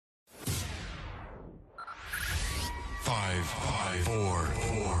Five, four,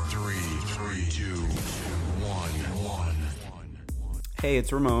 three, two, one. Hey,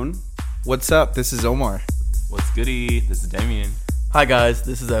 it's Ramon. What's up? This is Omar. What's goody? This is Damien. Hi guys,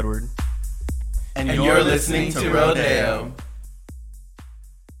 this is Edward. And you're listening to Rodeo.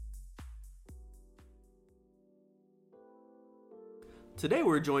 Today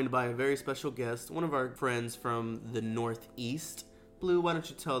we're joined by a very special guest, one of our friends from the Northeast. Blue, why don't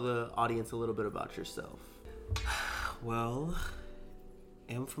you tell the audience a little bit about yourself? Well,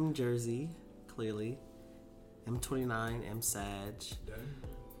 I'm from Jersey, clearly. I'm 29, I'm Sag.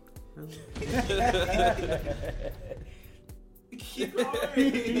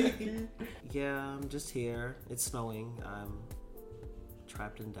 Really? Yeah, I'm just here. It's snowing. I'm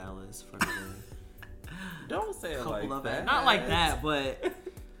trapped in Dallas for another Don't say it couple like of that. Not like that, but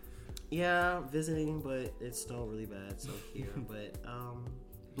yeah, visiting, but it's snowing really bad, so here. But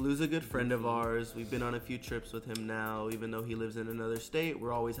Blue's a good friend of ours. We've been on a few trips with him now, even though he lives in another state.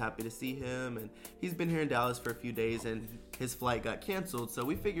 We're always happy to see him, and he's been here in Dallas for a few days, and his flight got canceled, so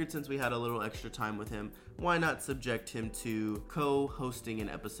we figured since we had a little extra time with him, why not subject him to co-hosting an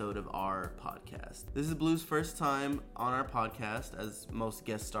episode of our podcast. This is Blue's first time on our podcast, as most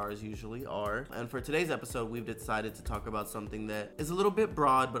guest stars usually are, and for today's episode, we've decided to talk about something that is a little bit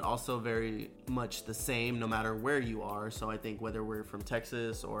broad, but also very much the same no matter where you are. So I think whether we're from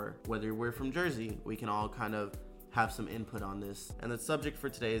Texas or whether we're from Jersey, we can all kind of have some input on this. And the subject for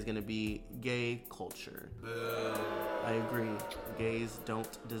today is going to be gay culture. I agree. Gays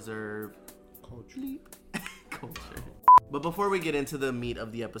don't deserve culture. But before we get into the meat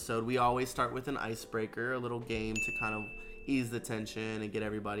of the episode, we always start with an icebreaker, a little game to kind of ease the tension and get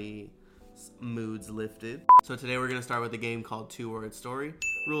everybody's moods lifted. So today we're going to start with a game called Two Word Story.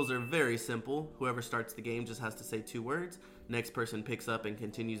 Rules are very simple. Whoever starts the game just has to say 2 words. Next person picks up and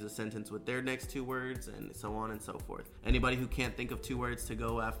continues a sentence with their next 2 words, and so on and so forth. Anybody who can't think of 2 words to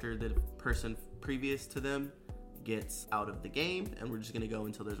go after the person previous to them gets out of the game, and we're just gonna go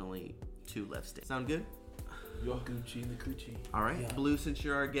until there's only 2 left standing. Sound good? Your Gucci the coochie. All right, Blue, since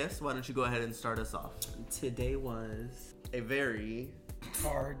you're our guest, why don't you go ahead and start us off? today was A very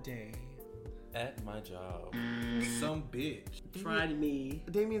Hard day. At my job. Some bitch. tried me.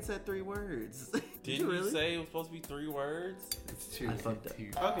 Damien said 3 words. Didn't really? you say it was supposed to be 3 words? It's too. I fucked up.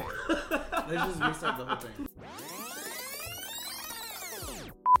 Okay. Let's just restart the whole thing.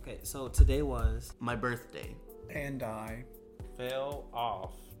 Okay, so today was My birthday. And I. Fell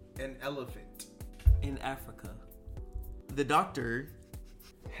off. An elephant. in Africa. The doctor.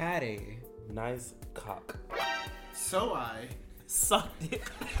 Had a. Nice cock. So I. Sucked it.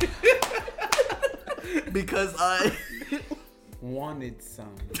 Because I. Wanted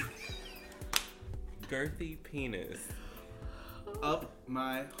some. Girthy penis. Up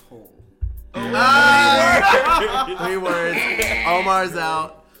my hole. 3 words. Omar's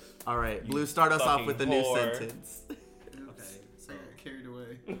out. All right, Blue, start us off fucking with a new whore. sentence. Okay, so Carried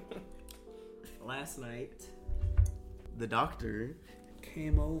away. last night, The doctor.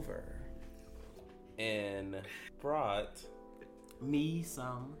 Came over. And brought me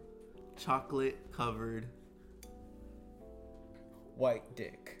some Chocolate covered. White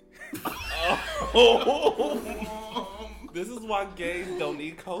dick. This is why gays don't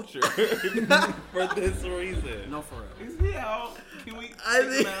need culture. For this reason. no for real. Is he out? Can we I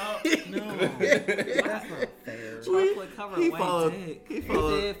take him out? No, That's not fair. chocolate covered He white followed. dick. He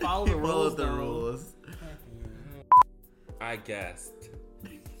followed. did follow he the followed rules the though. rules. I guessed.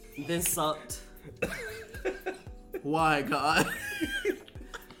 Then sucked. Why, God?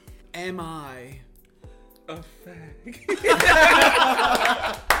 Am I? A fag.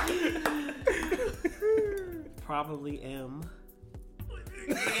 Probably am.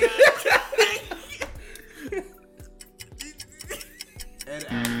 And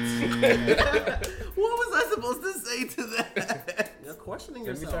out. What was I supposed to say to that? You're questioning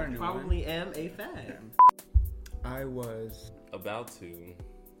Let me yourself. start a new Probably am a fag. I was. About to.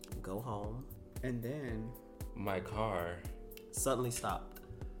 Go home. And then My car. Suddenly stopped.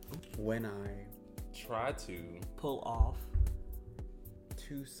 when I. Try to. Pull off.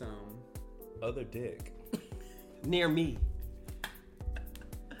 To some. Other dick. Near me.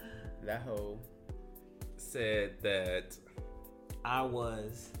 That hoe. Said that. I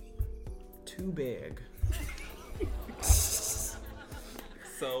was. Too big.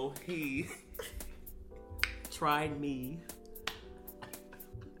 So he. Tried me.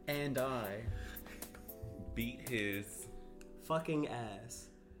 And I. Beat his. Fucking ass.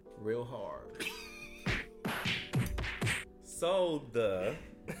 Real hard. So the.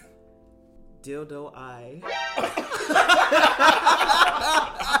 Dildo I.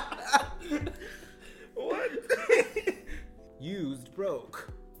 What?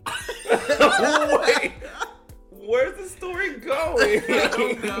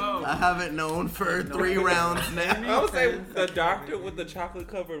 haven't known for 3 rounds now. I would say the doctor with the chocolate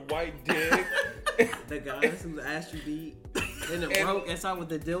covered white dick. The guys who asked you beat, then it broke and started with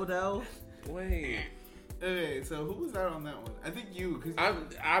the dildo. Wait. Okay, so who was out on that one? I think you, because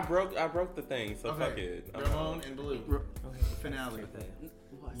I broke the thing, so fuck it. Ramon and Blue. Finale.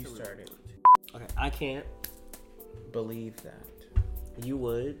 You started. Okay, I can't. Believe that. You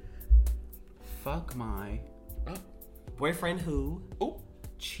would. Fuck my Boyfriend who?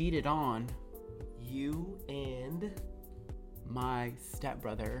 cheated on You and my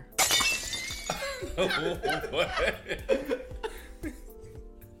stepbrother.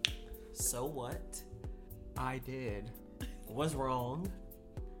 so what? I did, Was wrong.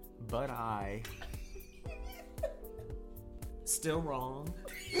 but I Still wrong.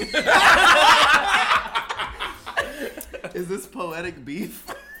 Is this poetic beef?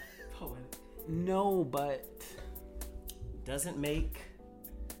 no, but Doesn't make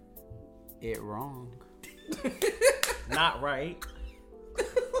it wrong. not right.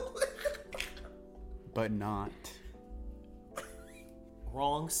 But not.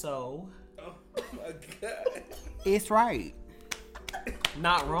 Wrong so. Oh my god. It's right,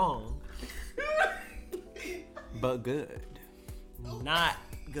 Not wrong. but good. Not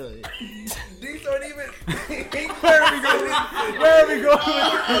good. These aren't even. Where are we going?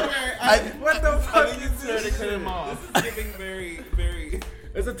 What the fuck I think is it's fair to this? cut him off. This is giving very, very.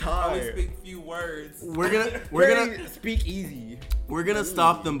 It's a Only tie. speak few words. We're gonna speak easy. we're gonna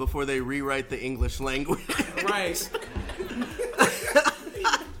stop them before they rewrite the English language. Right.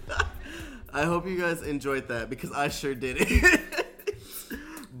 I hope you guys enjoyed that because I sure did it.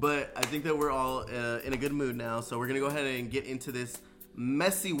 But I think that we're all in a good mood now, so we're gonna go ahead and get into this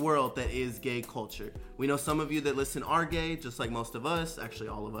messy world that is gay culture. We know some of you that listen are gay, just like most of us, actually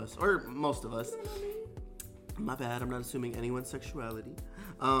all of us, or most of us. My bad, I'm not assuming anyone's sexuality.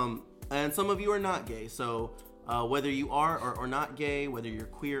 And some of you are not gay, so whether you are or not gay, whether you're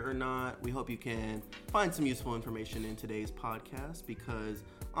queer or not, we hope you can find some useful information in today's podcast because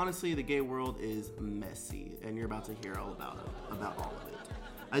honestly, the gay world is messy, and you're about to hear all about all of it.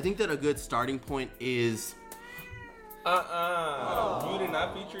 I think that a good starting point is You did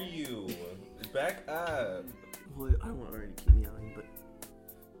not feature you. Back up. well, I don't want already keep me yelling, but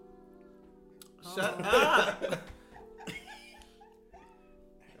Shut up.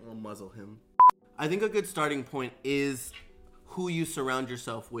 I'll muzzle him. I think a good starting point is who you surround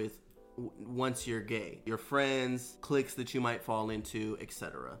yourself with once you're gay. Your friends, cliques that you might fall into,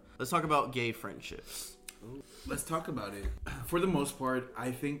 etc. Let's talk about gay friendships. Let's talk about it. For the most part,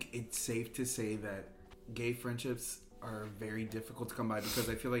 I think it's safe to say that gay friendships are very difficult to come by because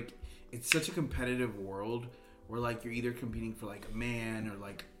I feel like it's such a competitive world where like you're either competing for like a man or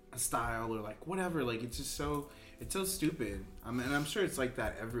like a style or like whatever. Like it's just so stupid. And I'm sure it's like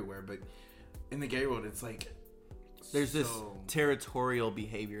that everywhere, but in the gay world, it's like There's this territorial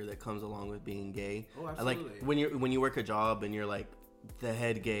behavior that comes along with being gay. Oh, Like absolutely. when you work a job and you're like the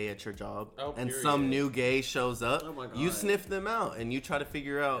head gay at your job, Oh, and period. some new gay shows up, Oh my God. you sniff them out and you try to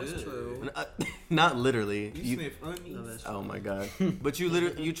figure out. It's true. Not literally. You sniff onions. Oh my god! But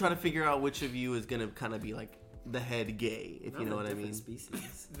you try to figure out which of you is gonna kind of be like the head gay, if you know what I mean.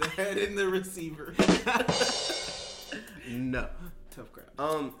 Species. The head and the receiver. No. Tough crap.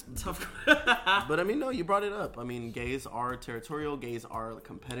 Tough. But I mean, no, you brought it up. I mean, gays are territorial. Gays are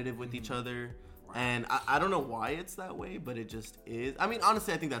competitive with each other. And I don't know why it's that way, but it just is. I mean,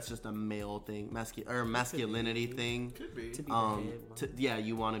 honestly, I think that's just a male thing, masculinity thing. Could be. To be the head. Yeah,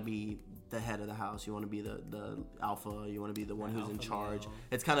 you want to be the head of the house. You want to be the alpha. You want to be the one who's in alpha charge. male.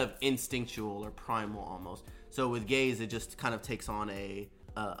 It's kind of instinctual or primal almost. So with gays, it just kind of takes on a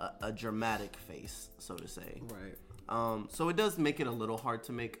dramatic face, so to say. Right. So it does make it a little hard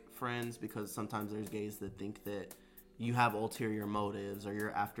to make friends because sometimes there's gays that think that you have ulterior motives or you're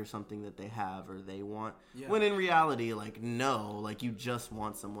after something that they have or they want. Yeah. When in reality, like, no, like you just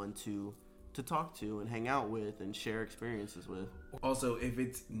want someone to talk to and hang out with and share experiences with. Also, if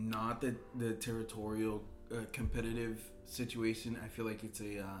it's not the territorial competitive situation, I feel like it's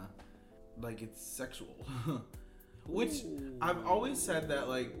it's sexual. Which I've always said that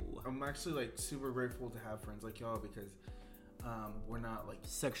like I'm actually like super grateful to have friends like y'all because we're not like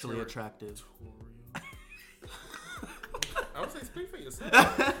Sexually attractive. I would say speak for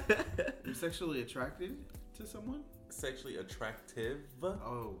yourself. You're sexually attracted to someone? Sexually attractive.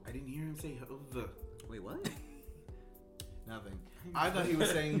 Oh, I didn't hear him say the. Wait, what? Nothing. I thought he was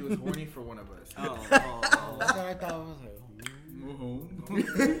saying he was horny for one of us. Oh. That's what I thought. I was like,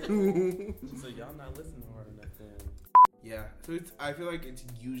 So y'all not listening hard enough then. Yeah, so I feel like it's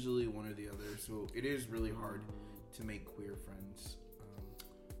usually one or the other. So it is really hard to make queer friends.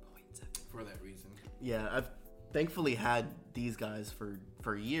 for that reason. Yeah, I've thankfully had these guys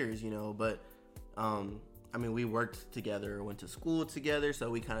for years, you know, but I mean, we worked together, went to school together, so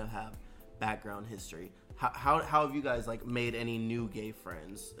we kind of have background history. How have you guys like made any new gay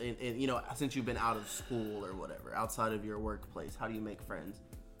friends? And you know, since you've been out of school or whatever, outside of your workplace, how do you make friends?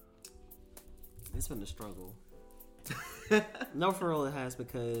 It's been a struggle. No, for real, it has,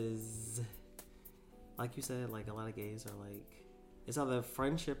 because, like you said, like a lot of gays are like, it's either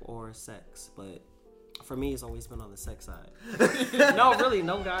friendship or sex, but for me, it's always been on the sex side. No, really,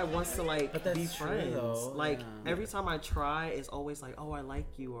 no guy wants to like be friends. Though. Like every time I try, it's always like, oh, I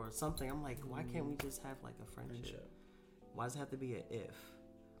like you or something. I'm like, why can't we just have like a friendship? Why does it have to be an if?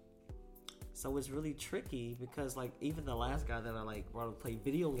 So it's really tricky because like even the last guy that I like wanted to play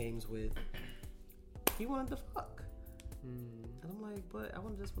video games with, he wanted to fuck. And I'm like, but I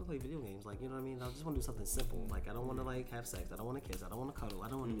just want to play video games. Like, you know what I mean? I just want to do something simple. Like, I don't want to like have sex. I don't want to kiss. I don't want to cuddle. I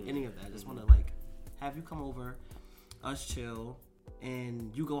don't want to do any of that. I just want to like have you come over, us chill,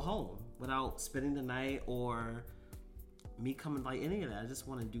 and you go home without spending the night or me coming, like any of that. I just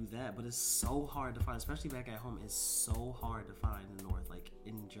want to do that, but it's so hard to find, especially back at home. It's so hard to find in the North. Like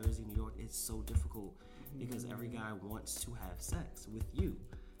in Jersey, New York, it's so difficult because every guy wants to have sex with you.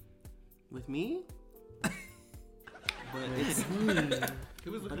 With me? But it's He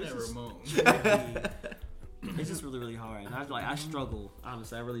was looking at Ramon. it's just really, really hard. And I struggle,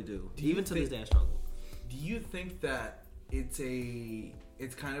 honestly, I really do. Do you Even to this think- day, I struggle. Do you think that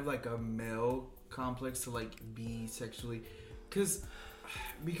it's kind of like a male complex to like be sexually, because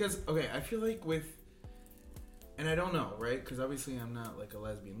okay, I feel like and I don't know, right? Because obviously I'm not like a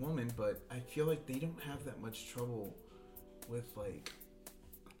lesbian woman, but I feel like they don't have that much trouble with like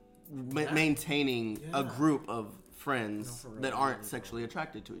Maintaining a Yeah. group of friends that aren't sexually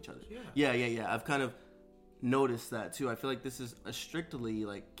attracted to each other. Yeah. Yeah. I've kind of noticed that too. I feel like this is a strictly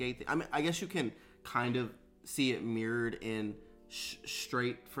like gay thing. I mean, I guess you can kind of see it mirrored in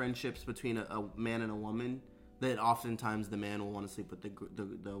straight friendships between a man and a woman. That oftentimes the man will want to sleep with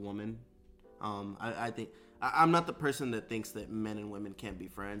the woman. I think I'm not the person that thinks that men and women can't be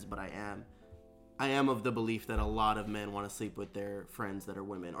friends, but I am of the belief that a lot of men want to sleep with their friends that are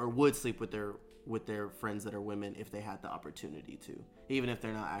women, or would sleep with their friends that are women if they had the opportunity to, even if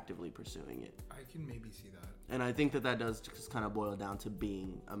they're not actively pursuing it. I can maybe see that. And I think that does just kind of boil down to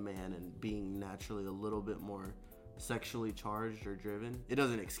being a man and being naturally a little bit more sexually charged or driven. It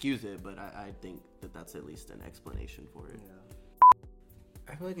doesn't excuse it, but I think that that's at least an explanation for it.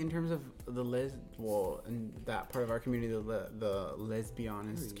 I feel like in terms of the in that part of our community, the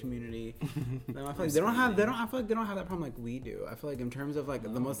lesbianist community, I feel like they don't have that problem like we do. I feel like in terms of like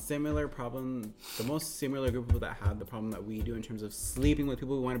the most similar group of people that have the problem that we do in terms of sleeping with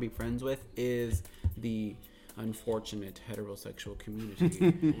people we want to be friends with is the unfortunate heterosexual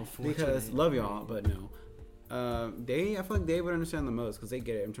community. Because love y'all, but no. I feel like they would understand the most because they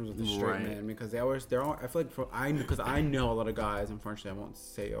get it in terms of the straight men, because I feel like because I know a lot of guys. Unfortunately, I won't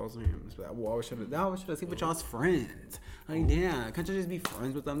say y'all's names, but I always should have sleep with y'all's friends. Like, yeah, can't you just be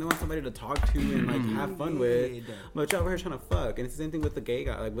friends with them? They want somebody to talk to and like have fun with. But y'all over here trying to fuck, and it's the same thing with the gay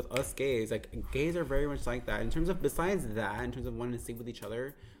guy. Like with us gays, like gays are very much like that. In terms of besides that, in terms of wanting to sleep with each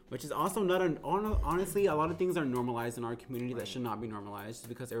other. Which is also not honestly, a lot of things are normalized in our community that should not be normalized just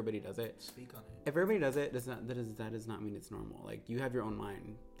because everybody does it. Speak on it. If everybody does it, that does not mean it's normal. Like, you have your own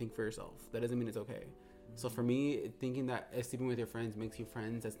mind. Think for yourself. That doesn't mean it's okay. So for me, thinking that sleeping with your friends makes you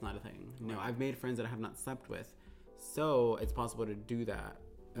friends, that's not a thing. No, I've made friends that I have not slept with. So it's possible to do that.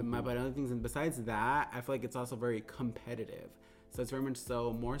 But other things, and besides that, I feel like it's also very competitive. So it's very much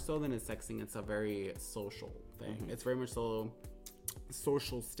so, more so than it's sexing, it's a very social thing. It's very much so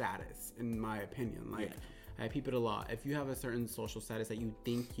social status, in my opinion. Like, I peep it a lot. If you have a certain social status that you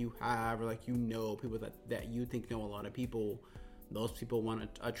think you have, or like people that you think know a lot of people, those people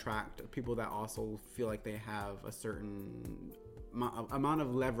want to attract people that also feel like they have a certain amount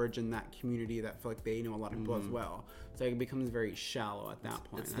of leverage in that community that feel like they know a lot of people as well. So it becomes very shallow at that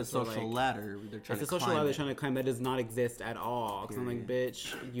point. It's the social ladder they're trying to climb. It's the social ladder they're trying to climb that does not exist at all. Because I'm like,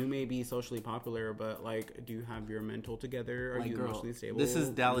 bitch, you may be socially popular, but like, do you have your mental together? Are Like, you girl, emotionally stable? this is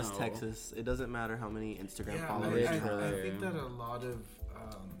Dallas, No. Texas. It doesn't matter how many Instagram Yeah, followers I you have. think that a lot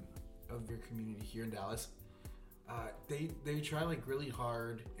of your community here in Dallas, they try like really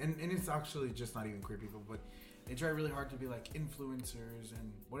hard, and it's actually just not even queer people, but they try really hard to be like influencers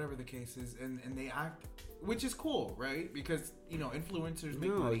and whatever the case is, and they act, which is cool, right? Because, you know, influencers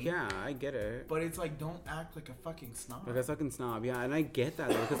make money. Yeah, I get it. But it's like, don't act like a fucking snob. Like a fucking snob, yeah, and I get that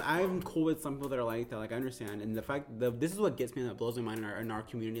though, because I'm cool with some people that are like that. Like, I understand, and the fact this is what gets me, that blows my mind in our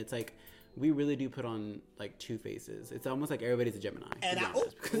community. It's like, we really do put on like two faces. It's almost like everybody's a Gemini. And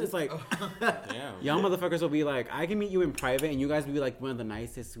because it's like, Damn. y'all motherfuckers will be like, I can meet you in private, and you guys will be like one of the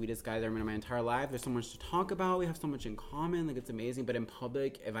nicest, sweetest guys I ever met in my entire life. There's so much to talk about. We have so much in common. Like, it's amazing. But in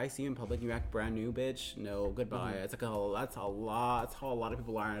public, if I see you in public and you act brand new, bitch, no, goodbye. It's like, that's a lot. That's how a lot of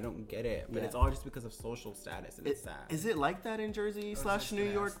people are, and I don't get it. But it's all just because of social status, and it's sad. Is it like that in Jersey / New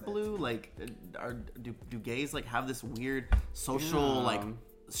York, Blue? Like, do gays like have this weird social like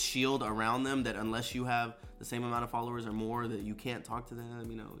shield around them that unless you have the same amount of followers or more, that you can't talk to them,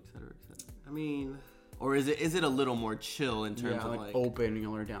 you know, et cetera, et cetera? I mean, or is it a little more chill in terms of like open, and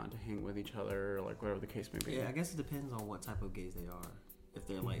y'all are down to hang with each other, or like whatever the case may be? yeah, I guess it depends on what type of gays they are. If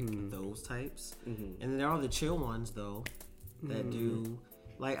they're like those types, and then there are the chill ones though that do.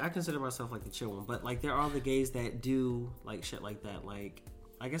 Like, I consider myself like the chill one, but like there are the gays that do like shit like that. Like,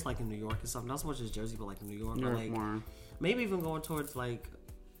 I guess like in New York and stuff, not so much as Jersey, but like in New York, or like more. Maybe even going towards like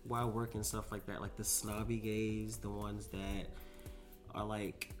while work and stuff like that. Like the snobby gays, the ones that are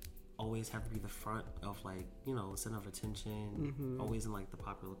like always have to be the front of like, you know, center of attention, always in like the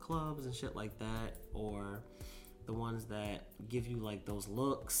popular clubs and shit like that, or the ones that give you like those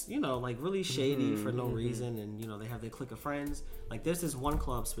looks, you know, like really shady for no reason, and you know they have their clique of friends. Like there's this one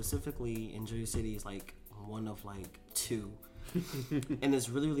club specifically in Jersey City, is like one of like two, and it's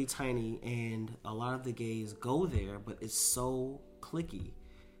really really tiny, and a lot of the gays go there, but it's so cliquey.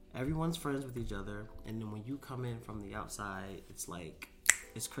 Everyone's friends with each other, and then when you come in from the outside, it's like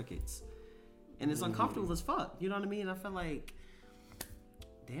it's crickets, and it's uncomfortable as fuck. You know what I mean? I feel like,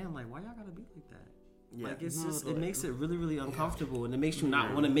 damn, like why y'all gotta be like that? Yeah. Like it's just, it makes it really really uncomfortable, and it makes you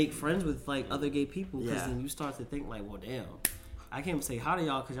not want to make friends with like other gay people, because then you start to think like, well, damn, I can't say hi to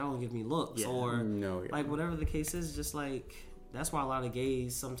y'all because y'all don't give me looks, or like whatever the case is. Just like that's why a lot of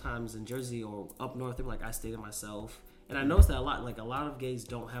gays sometimes in Jersey or up north, they're like, I stay to myself. And I noticed that a lot. Like a lot of gays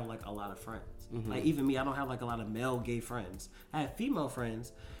don't have like a lot of friends. Like even me, I don't have like a lot of male gay friends. I have female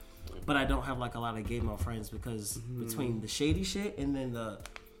friends, but I don't have like a lot of gay male friends, because between the shady shit and then the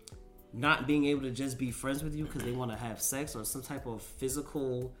not being able to just be friends with you because they want to have sex or some type of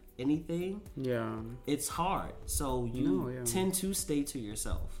physical anything, it's hard. So you tend to stay to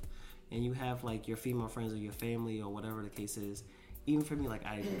yourself, and you have like your female friends or your family or whatever the case is. Even for me, like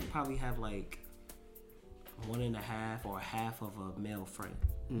I probably have like 1.5 or half of a male friend.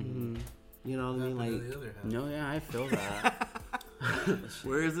 You know what I mean? Like, I feel that.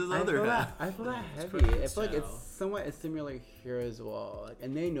 where is his other half? I feel that heavy. I feel like it's somewhat similar here as well. Like,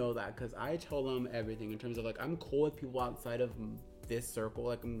 and they know that because I tell them everything in terms of like, I'm cool with people outside of this circle,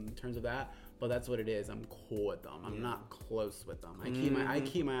 like in terms of that. But that's what it is. I'm cool with them. I'm not close with them. I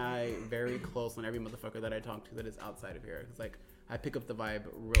keep my eye very close on every motherfucker that I talk to that is outside of here. It's like I pick up the vibe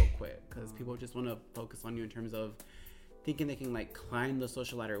real quick, because people just want to focus on you in terms of thinking they can like climb the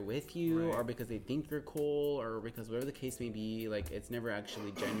social ladder with you, or because they think you're cool, or because whatever the case may be. Like it's never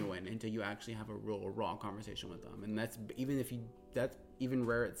actually genuine until you actually have a real raw conversation with them, and that's even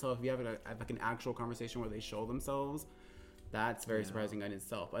rare itself. If you have like an actual conversation where they show themselves, that's very surprising in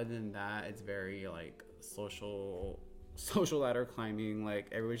itself. Other than that, it's very like social ladder climbing. Like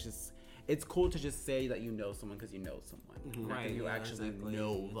everybody's just, it's cool to just say that you know someone because you know someone, right? You actually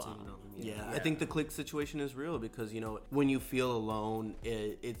know them. Yeah, I think the clique situation is real, because you know when you feel alone,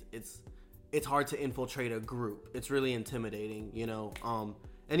 it's hard to infiltrate a group. It's really intimidating, you know.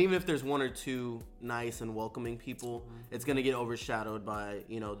 And even if there's one or two nice and welcoming people, it's gonna get overshadowed by,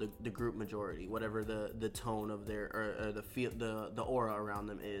 you know, the group majority, whatever the tone of their or the aura around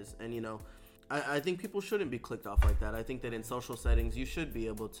them is. And you know, I think people shouldn't be clicked off like that. I think that in social settings, you should be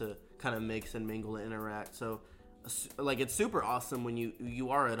able to kind of mix and mingle and interact. So, like, it's super awesome when you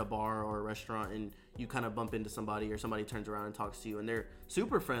are at a bar or a restaurant and you kind of bump into somebody, or somebody turns around and talks to you, and they're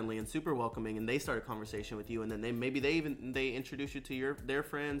super friendly and super welcoming, and they start a conversation with you, and then they introduce you to their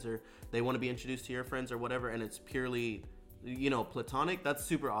friends, or they want to be introduced to your friends or whatever, and it's purely, you know, platonic. That's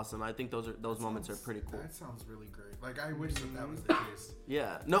super awesome. I think those moments are pretty cool. That sounds really great. Like, I wish that was the case.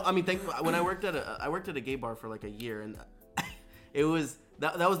 Yeah. No, I mean, when I worked at a gay bar for like a year, and it was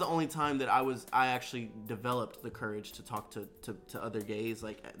that was the only time that I actually developed the courage to talk to other gays,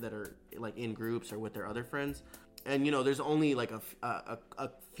 like that are like in groups or with their other friends. And you know, there's only like a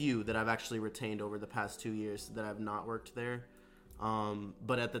few that I've actually retained over the past 2 years that I've not worked there.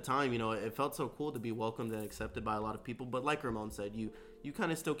 But at the time, you know, it felt so cool to be welcomed and accepted by a lot of people. But like Ramon said, you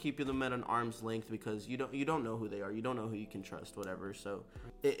kind of still keep them at an arm's length, because you don't know who they are, you don't know who you can trust, whatever. So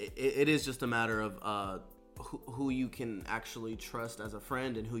it is just a matter of who you can actually trust as a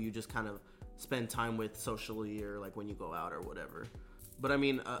friend, and who you just kind of spend time with socially, or like when you go out or whatever. But I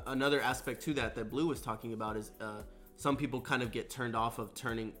mean, another aspect to that Blue was talking about is some people kind of get turned off of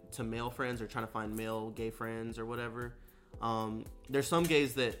turning to male friends or trying to find male gay friends or whatever. There's some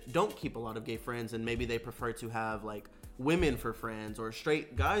gays that don't keep a lot of gay friends, and maybe they prefer to have like women for friends or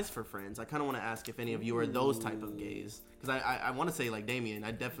straight guys for friends. I kind of want to ask if any of you are those type of gays, because I want to say like Damien,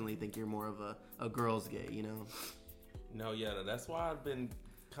 I definitely think you're more of a girls gay, you know? No, yeah, that's why I've been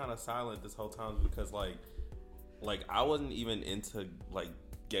kind of silent this whole time, because like I wasn't even into like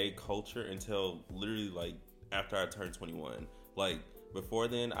gay culture until literally like after I turned 21. Like before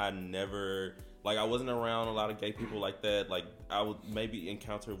then, I never, like, I wasn't around a lot of gay people like that. Like I would maybe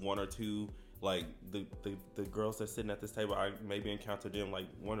encounter one or two, like the girls that's sitting at this table, I maybe encountered them like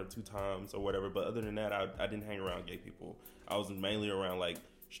 1 or 2 times or whatever. But other than that, I didn't hang around gay people. I was mainly around like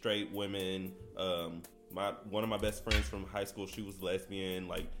straight women. One of my best friends from high school, she was lesbian.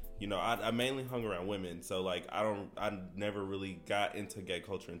 Like, you know, I mainly hung around women. So like I never really got into gay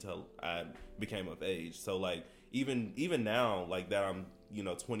culture until I became of age. So like even now, like that I'm, you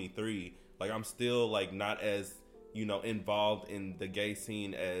know, 23, like I'm still like not as, you know, involved in the gay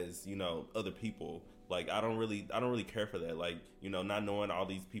scene as, you know, other people. Like I don't really care for that. Like, you know, not knowing all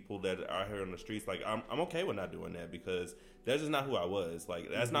these people that are here on the streets, like I'm okay with not doing that, because that's just not who I was.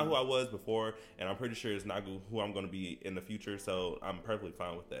 Like that's not who I was before, and I'm pretty sure it's not who I'm going to be in the future. So I'm perfectly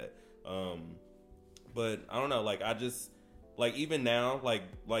fine with that. But I don't know. Like I just, like even now, like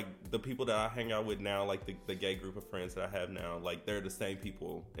the people that I hang out with now, like the gay group of friends that I have now, like they're the same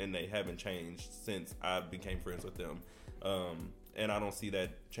people and they haven't changed since I became friends with them. And I don't see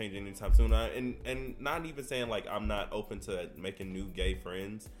that changing anytime soon. And not even saying like I'm not open to making new gay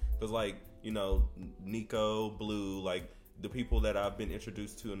friends, because like, you know, Nico, Blue, like the people that I've been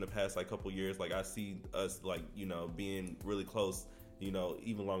introduced to in the past like couple years, like I see us like, you know, being really close, you know,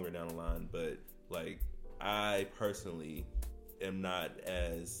 even longer down the line. But like I personally am not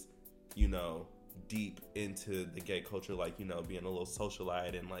as, you know, deep into the gay culture, like, you know, being a little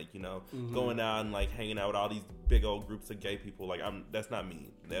socialite and like, you know, going out and like hanging out with all these big old groups of gay people. Like that's not me.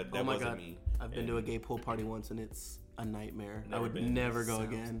 That Oh my wasn't God. me. I've been to a gay pool party once and it's a nightmare. I Never would been. never go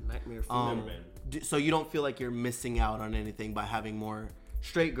again. Nightmare for Never me. been. So you don't feel like you're missing out on anything by having more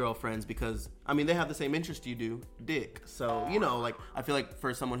straight girlfriends, because I mean they have the same interest you do, dick. So, you know, like I feel like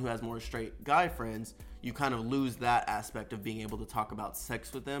for someone who has more straight guy friends, you kind of lose that aspect of being able to talk about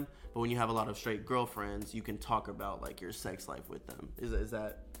sex with them. But when you have a lot of straight girlfriends, you can talk about like your sex life with them. Is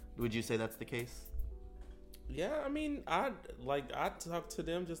that, would you say that's the case? Yeah, I mean, I talk to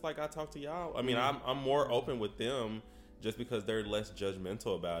them just like I talk to y'all. I mean, I'm more open with them just because they're less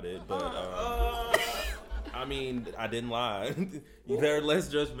judgmental about it. But I mean, I didn't lie. They're less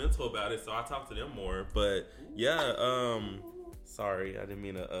judgmental about it, so I talk to them more. But yeah, sorry, I didn't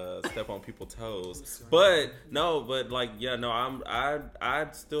mean to step on people's toes. But no, but like, yeah, no, I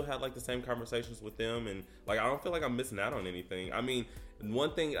still have like the same conversations with them, and like I don't feel like I'm missing out on anything. I mean,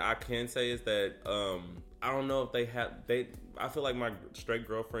 one thing I can say is that I don't know if I feel like my straight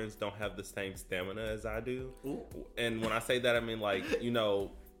girlfriends don't have the same stamina as I do. Ooh. And when I say that, I mean like, you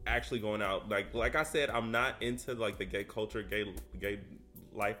know, actually going out, like I said, I'm not into like the gay culture, gay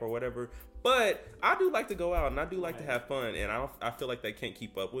life or whatever, but I do like to go out and I do like to have fun, and I feel like they can't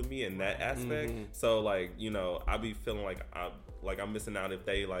keep up with me in that aspect. So like, you know, I be feeling like I'm missing out if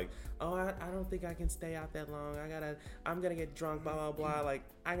they like, oh, I don't think I can stay out that long, I'm gonna get drunk, blah blah blah, like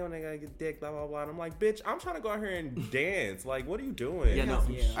I'm gonna get dick, blah blah blah, and I'm like, bitch, I'm trying to go out here and dance. Like, what are you doing? Yeah, no.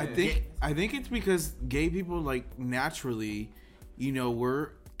 Yeah. I think it's because gay people, like, naturally, you know,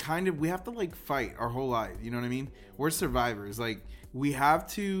 we have to like fight our whole life, you know what I mean? We're survivors. Like we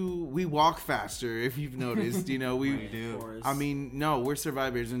walk faster, if you've noticed, you know, we do. I mean, no, we're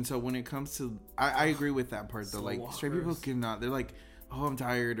survivors. And so when it comes to, I agree with that part though. Like straight people cannot, they're like, oh, I'm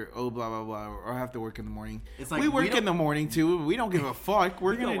tired, or oh, blah blah blah, or I have to work in the morning. It's like we work in the morning too. We don't give a fuck.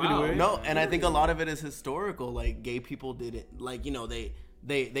 We're gonna do it. No, and I think a lot of it is historical. Like gay people didn't, like, you know, they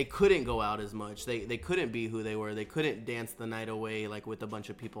couldn't go out as much. They couldn't be who they were. They couldn't dance the night away like with a bunch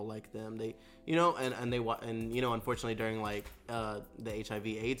of people like them. They, you know, and you know, unfortunately during like the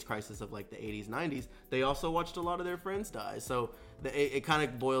HIV/AIDS crisis of like the 80s, 90s, they also watched a lot of their friends die. So it kind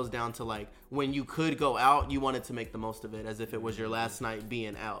of boils down to like when you could go out, you wanted to make the most of it as if it was your last night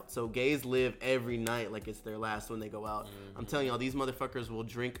being out. So gays live every night like it's their last when they go out. I'm telling y'all, these motherfuckers will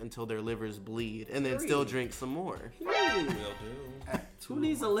drink until their livers bleed and then still drink some more. Will do. Who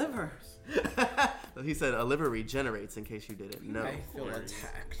needs a liver? He said a liver regenerates, in case you didn't know. I feel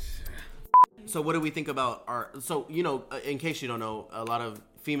attacked. So what do we think about so, you know, in case you don't know, a lot of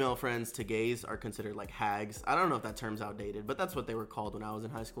female friends to gays are considered like hags. I don't know if that term's outdated, but that's what they were called when I was in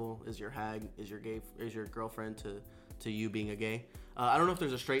high school. Is your hag, is your girlfriend to you being a gay. I don't know if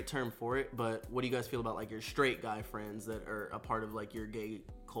there's a straight term for it, but what do you guys feel about like your straight guy friends that are a part of like your gay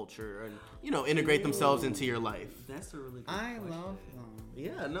culture and, you know, integrate themselves into your life? That's a really good I question. love them.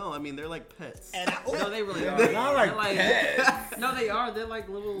 Yeah, no, I mean, they're like pets. No, they really are. They're not like They're no, they are. They're like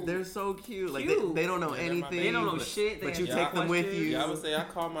little. They're so cute. Like, Cute. they don't know Yeah, they're my anything. they don't know but- shit. They But you ask take them with questions. you. Yeah, I would say I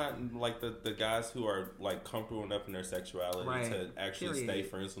call my like the guys who are like comfortable enough in their sexuality Right. to actually Period. stay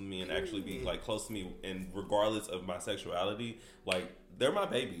friends with me and actually be like close to me, and regardless of my sexuality, like they're my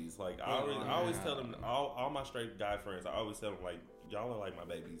babies. Like I always tell them, all my straight guy friends, I always tell them like, y'all are like my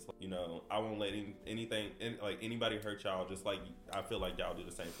babies. You know, I won't let like anybody hurt y'all. Just like I feel like y'all do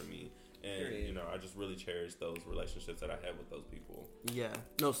the same for me. And Period. you know, I just really cherish those relationships that I have with those people. Yeah,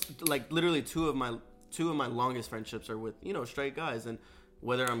 no, like literally two of my longest friendships are with, you know, straight guys, and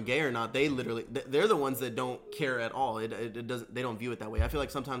whether I'm gay or not, they're the ones that don't care at all. It doesn't, they don't view it that way. I feel like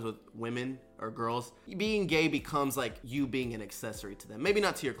sometimes with women or girls, being gay becomes like you being an accessory to them. Maybe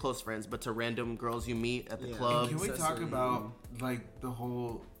not to your close friends, but to random girls you meet at the club. Can we talk Accessory. about like the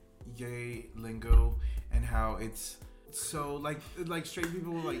whole gay lingo and how it's so like straight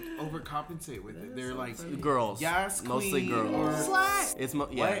people like overcompensate with it? They're like Girls, yes, mostly queen, girls. or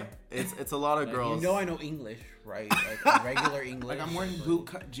Yeah, it's a lot of girls. You know I know English, right? Like regular English. like I'm wearing boot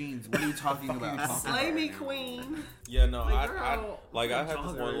cut jeans. What are you talking about? Slay me, queen. Yeah, no, Like, I girl, I have this joggers,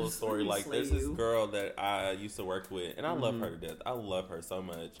 one little story. Like, slay there's this you. girl that I used to work with, and I love her to death. I love her so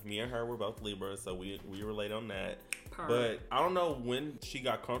much. Me and her were both Libras, so we relate on that. But I don't know when she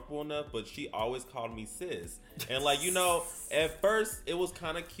got comfortable enough, but she always called me sis. And like, you know, at first it was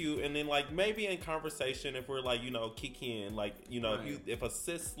kind of cute, and then like maybe in conversation, if we're like, you know, kikiing, like, you know, if a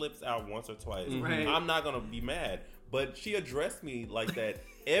sis slips out once or twice, Right. I'm not gonna be mad. But she addressed me like that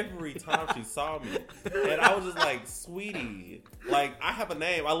every time she saw me. And I was just like, sweetie, like, I have a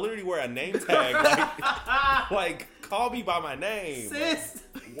name. I literally wear a name tag. Like call me by my name. Sis.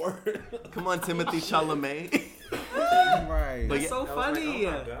 Word. Come on, Timothy Chalamet. right. But That's yeah, so funny.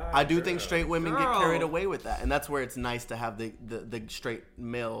 I do think straight women get Girl. carried away with that, and that's where it's nice to have the straight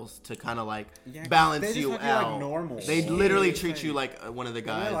males to kind of like Yeah, 'cause balance they just you look at you out. like normal. They literally treat you like one of the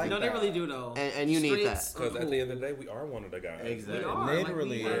guys. like No, they really do though. And you need that. Straights are Because at the end of the day, we are one of the guys. Exactly. We are,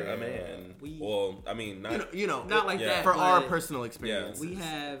 Literally. Like, We're a man. We- Well, I mean, not. You know, not like Yeah. that. for our but personal experience. we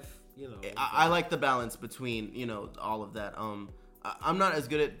have, you know. I like the balance between, you know, all of that. I'm not as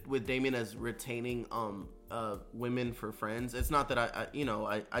good at with Damien as retaining women for friends. It's not that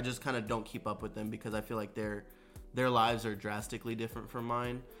I just kind of don't keep up with them because I feel like their lives are drastically different from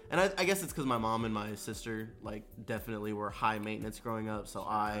mine. And I guess it's because my mom and my sister like definitely were high maintenance growing up, so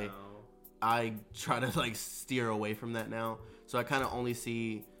I try to like steer away from that now. So I kind of only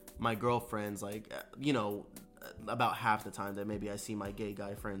see my girlfriends like, you know, about half the time that maybe I see my gay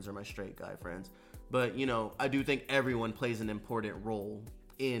guy friends or my straight guy friends. But, you know, I do think everyone plays an important role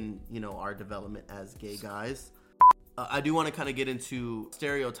in, you know, our development as gay guys. I do want to kind of get into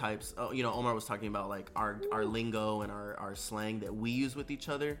stereotypes. You know, Omar was talking about like our lingo and our slang that we use with each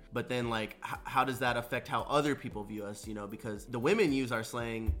other. But then like, how does that affect how other people view us? You know, because the women use our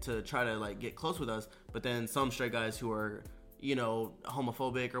slang to try to like get close with us. But then some straight guys who are, you know,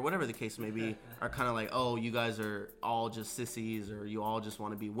 homophobic or whatever the case may be are kind of like, oh, you guys are all just sissies, or you all just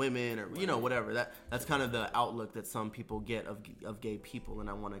want to be women, or, you know, whatever. That's kind of the outlook that some people get of gay people. And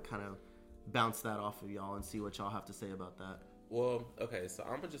I want to kind of bounce that off of y'all and see what y'all have to say about that. Well, okay, so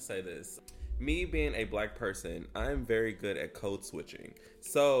I'm gonna just say this. Me being a black person, I'm very good at code switching.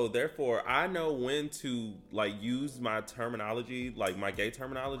 So therefore, I know when to like use my terminology, like my gay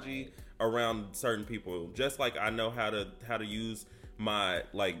terminology, around certain people. Just like I know how to use my,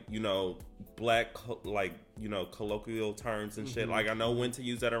 like, you know, black, like, you know, colloquial terms and shit. Like I know when to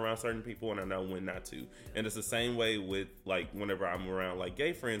use that around certain people, and I know when not to. And it's the same way with like whenever I'm around like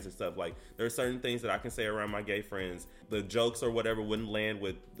gay friends and stuff. Like there are certain things that I can say around my gay friends. The jokes or whatever wouldn't land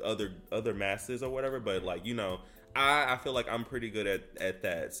with other masses or whatever, but like, you know, I feel like I'm pretty good at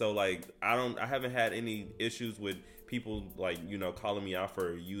that. So like I haven't had any issues with people like, you know, calling me out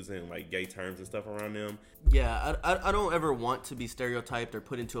for using like gay terms and stuff around them. Yeah, I don't ever want to be stereotyped or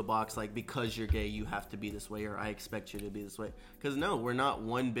put into a box like, because you're gay you have to be this way, or I expect you to be this way. Because no, we're not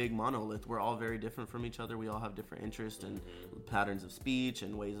one big monolith. We're all very different from each other. We all have different interests and patterns of speech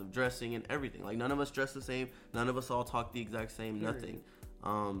and ways of dressing and everything. Like none of us dress the same. None of us all talk the exact same. Nothing.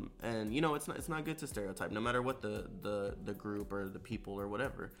 And you know, it's not good to stereotype, no matter what the group or the people or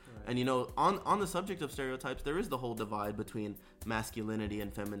whatever. Right. And you know, on the subject of stereotypes, there is the whole divide between masculinity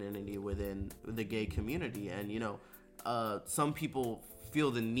and femininity within the gay community. And you know, some people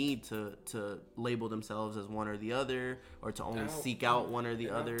feel the need to label themselves as one or the other, or to only seek out one or the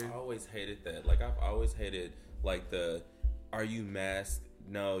other. I've always hated that. Like I've always hated like the are you masked?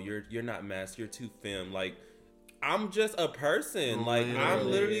 No, you're not masked. You're too femme. Like, I'm just a person. Like, I'm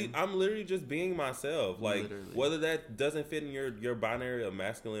literally just being myself. Like, whether that doesn't fit in your binary of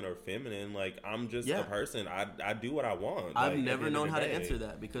masculine or feminine, like, I'm just a person. I do what I want. I've like, never known how to answer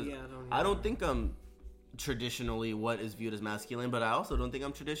that because I don't think I'm traditionally what is viewed as masculine, but I also don't think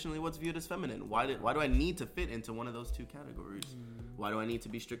I'm traditionally what's viewed as feminine. Why do I need to fit into one of those two categories? Why do I need to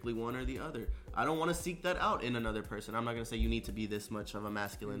be strictly one or the other? I don't want to seek that out in another person. I'm not going to say you need to be this much of a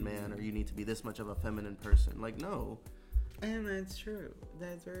masculine man or you need to be this much of a feminine person. Like, no. And that's true.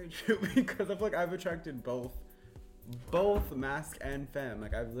 That's very true because I feel like I've attracted both mask and femme.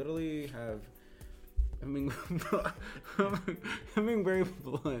 Like, I literally have. I'm being very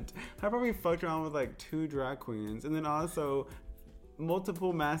blunt. I probably fucked around with like 2 drag queens and then also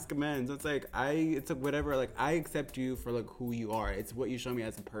multiple masked men. So it's like whatever. Like, I accept you for like who you are. It's what you show me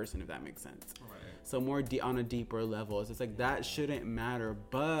as a person, if that makes sense. Right. So more on a deeper level. So it's like that shouldn't matter.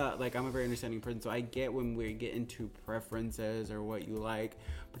 But like, I'm a very understanding person, so I get when we get into preferences or what you like.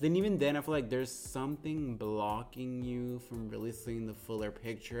 But then even then, I feel like there's something blocking you from really seeing the fuller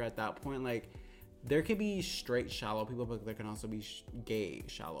picture at that point. Like, there could be straight shallow people, but there can also be gay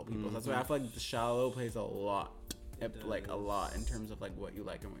shallow people. That's why I feel like the shallow plays a lot, like a lot in terms of like what you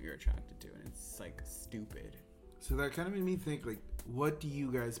like and what you're attracted to, and it's like stupid. So that kind of made me think, like, what do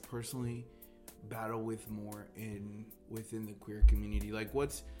you guys personally battle with more within the queer community? Like,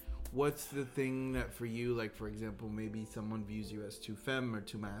 what's the thing that for you, like, for example, maybe someone views you as too femme or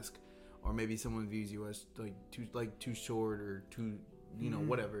too mask, or maybe someone views you as too short or too, you know,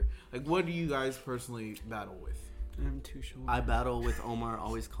 whatever. Like, what do you guys personally battle with? I'm too short. I battle with Omar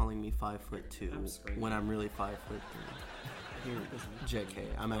always calling me 5'2" when I'm really 5'3". JK,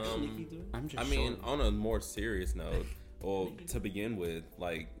 I'm actually. I'm just. I mean, on a more serious note, well, to begin with,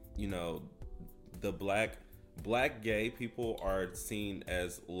 like, you know, the black gay people are seen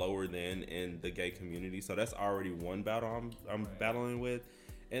as lower than in the gay community, so that's already one battle I'm battling with.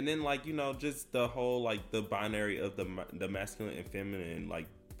 And then, like, you know, just the whole, like, the binary of the masculine and feminine, like,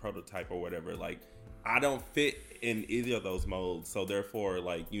 prototype or whatever. Like, I don't fit in either of those molds. So, therefore,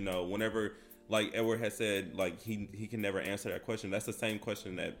 like, you know, whenever, like, Edward has said, like, he can never answer that question. That's the same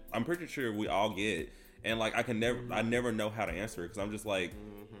question that I'm pretty sure we all get. And, like, I never know how to answer it because I'm just like,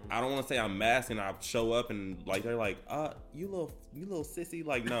 I don't want to say I'm masked and I show up and, like, they're like, you little sissy.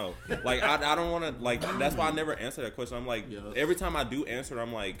 Like, no. Like, I don't want to, like, that's why I never answer that question. I'm like, every time I do answer it,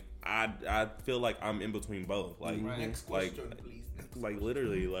 I'm like, I feel like I'm in between both. Like, Next question, please. Like,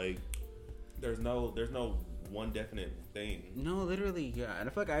 literally, like, there's no one definite thing. No, literally, yeah. And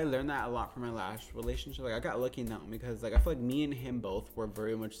I feel like I learned that a lot from my last relationship. Like, I got lucky in that one because, like, I feel like me and him both were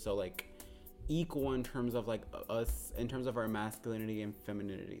very much so, like, equal in terms of, like, us, in terms of our masculinity and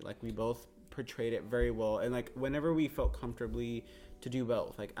femininity. Like, we both portrayed it very well. And, like, whenever we felt comfortably to do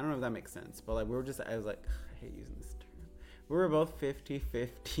both, like, I don't know if that makes sense, but, like, we were just, I was like, I hate using this term. We were both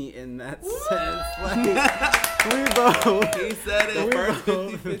 50-50 in that sense. Like, we both. He said it. First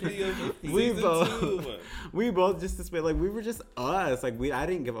 50-50 of season 2. We both just spit, like, we were just us. Like, I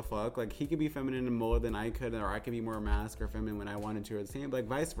didn't give a fuck. Like, he could be feminine more than I could, or I could be more mask or feminine when I wanted to, or the same. Like,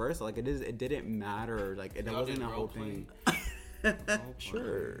 vice versa. Like, it didn't matter. Like, it wasn't a whole thing.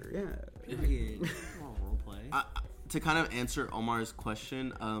 Sure, yeah. Period. Role play. To kind of answer Omar's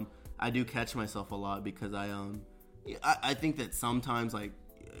question, I do catch myself a lot because I think that sometimes, like,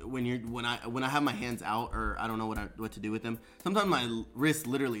 when I have my hands out or I don't know what to do with them, sometimes my wrist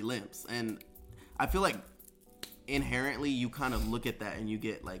literally limps, and I feel like inherently you kind of look at that and you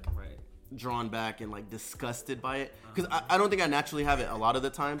get, like, drawn back and, like, disgusted by it, because I don't think I naturally have it a lot of the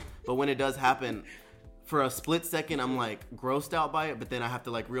time, but when it does happen, for a split second I'm, like, grossed out by it, but then I have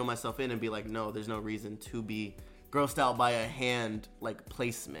to, like, reel myself in and be like, no, there's no reason to be grossed out by a hand, like,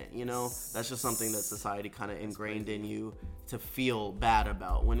 placement, you know? That's just something that society kind of ingrained in you to feel bad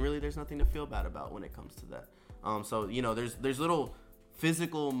about, when really there's nothing to feel bad about when it comes to that. So, you know, there's little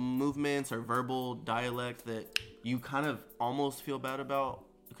physical movements or verbal dialect that you kind of almost feel bad about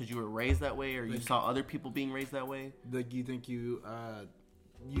because you were raised that way or you saw other people being raised that way. Like, you think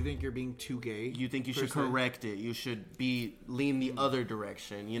you're being too gay? You think you should correct it. You should lean the other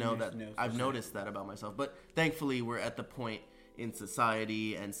direction. You know, that I've noticed that about myself. But thankfully, we're at the point in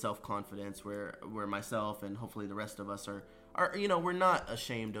society and self-confidence where myself and hopefully the rest of us are, you know, we're not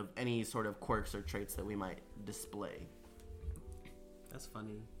ashamed of any sort of quirks or traits that we might display. That's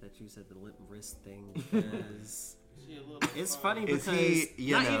funny that you said the limp wrist thing because it's funny because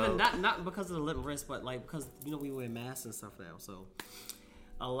not because of the limp wrist, but, like, because, you know, we wear masks and stuff now. So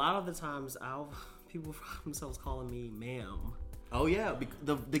a lot of the times people find themselves calling me ma'am. Oh yeah,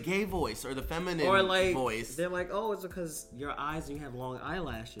 the gay voice or the feminine Or like voice. they're like, oh, it's because your eyes and you have long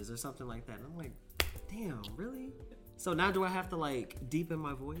eyelashes or something like that. And I'm like, damn, really? So now do I have to like deepen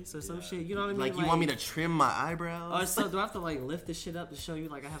my voice or some shit? You know what I mean? Like you want me to trim my eyebrows? Or so do I have to like lift this shit up to show you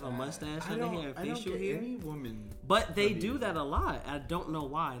like I have a mustache I under don't, here and I don't facial get hair? any woman. But they do that a lot. I don't know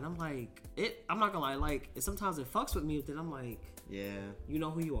why. And I'm like, I'm not gonna lie, like sometimes it fucks with me, then I'm like, yeah. you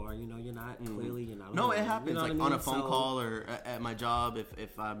know who you are, you know, you're not clearly you're not. No, who it you are. happens You know like what I on mean? a phone So- call or at my job.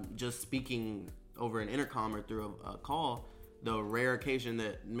 If I'm just speaking over an intercom or through a call, the rare occasion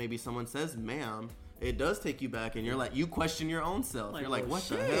that maybe someone says "ma'am," it does take you back, and you're like, you question your own self. Like, you're like, oh, what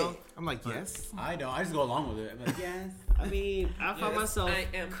the shit. hell? I'm like, yes. I don't. I just go along with it. I'm like, yes. I mean, I find myself I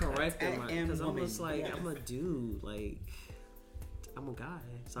am correcting I am because I'm woman. just like, Yes. I'm a dude, like I'm a guy,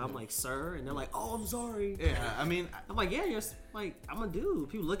 so I'm like, sir, and they're like, oh, I'm sorry. Yeah, I mean, I'm like, yeah, like, I'm a dude.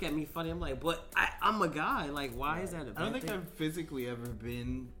 People look at me funny. I'm like, but I'm a guy. Like, why is that a bad I don't think thing? I've physically ever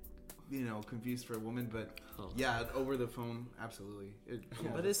been, confused for a woman, but yeah, over the phone, absolutely.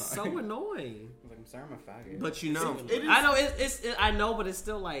 But it's so annoying. I'm like, I'm sorry, I'm a faggot. But you know, It is, I know I know, but it's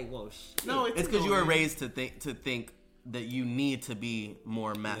still like, whoa, shit. no, it's because you were annoying. raised to think that you need to be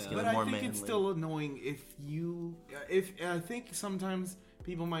more masculine, But more I think manly. it's still annoying if I think sometimes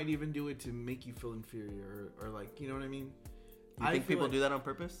people might even do it to make you feel inferior or like, you know what I mean? You think feel people like- do that on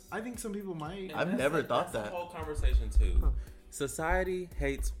purpose? I think some people might. I've never thought that's that. the whole conversation too. Society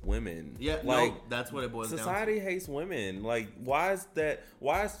hates women. Yeah, like no, that's what it boils down to. society hates women. Like, why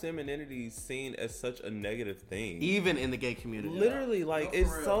is femininity seen as such a negative thing? Even in the gay community. Literally, like, it's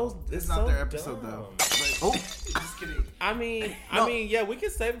so It's it's not so their episode dumb. though. Oh, Just kidding. I mean, yeah, we can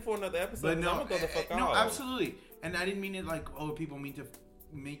save it for another episode. But no, I'm gonna go the fuck no, off. absolutely. And I didn't mean it like, oh, people mean to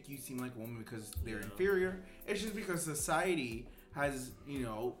make you seem like a woman because they're inferior. It's just because society has,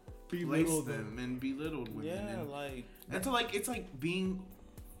 placed them and belittled women. Yeah, and, like, and so like it's like being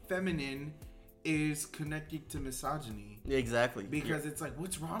feminine is connected to misogyny. exactly. Because it's like,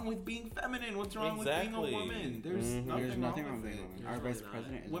 what's wrong with being feminine? What's wrong Exactly. with being a woman? There's There's nothing wrong with with it. women. Our vice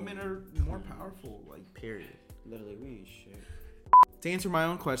president is Women are more powerful. Like, Period. literally we shit. to answer my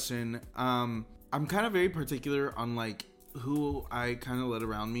own question, I'm kind of very particular on like who I kind of let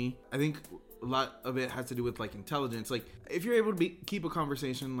around me. I think a lot of it has to do with like intelligence. Like if you're able to keep a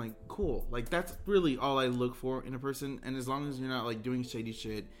conversation, like cool. Like that's really all I look for in a person. And as long as you're not like doing shady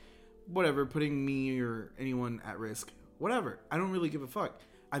shit, whatever, putting me or anyone at risk, whatever. I don't really give a fuck.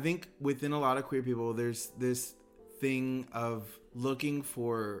 I think within a lot of queer people, there's this thing of looking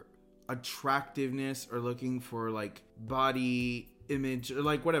for attractiveness or looking for like body image or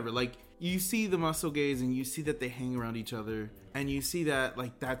like whatever. Like you see the muscle gays and you see that they hang around each other and you see that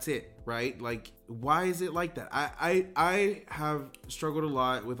like that's it, right? Like why is it like that? I have struggled a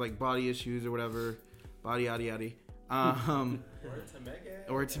lot with like body issues or whatever, body yada yada.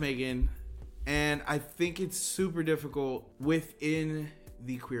 Or to Megan. And I think it's super difficult within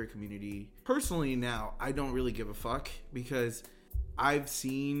the queer community. Personally now, I don't really give a fuck because I've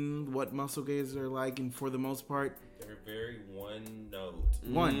seen what muscle gays are like, and for the most part, they're very one note.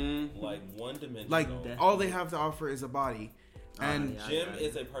 Like one dimensional. like all they have to offer is a body. And Jim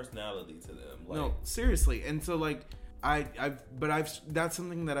is a personality to them. Like, no, seriously. And so like that's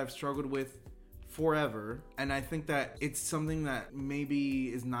something that I've struggled with forever, and I think that it's something that maybe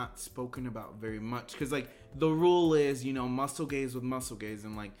is not spoken about very much because like the rule is muscle gays with muscle gays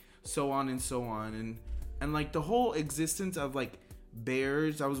and like so on and so on and like the whole existence of like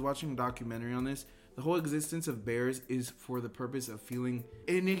bears. I was watching a documentary on this. The whole existence of bears is for the purpose of feeling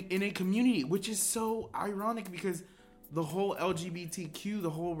in a community, which is so ironic because the whole LGBTQ, the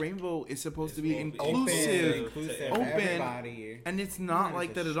whole rainbow is supposed to be inclusive, open, everybody. and it's not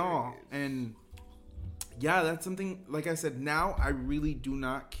like that at all. And yeah, that's something, like I said, now I really do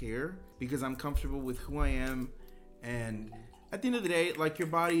not care because I'm comfortable with who I am. And at the end of the day, like your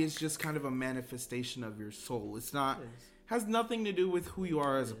body is just kind of a manifestation of your soul. It's not, has nothing to do with who you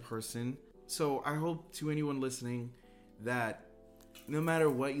are as a person. So I hope to anyone listening that no matter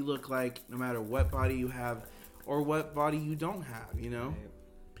what you look like, no matter what body you have or what body you don't have,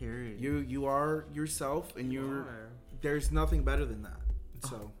 Period. you are yourself and there's nothing better than that.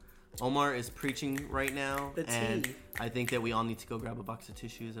 So Omar is preaching right now, The and tea. I think that we all need to go grab a box of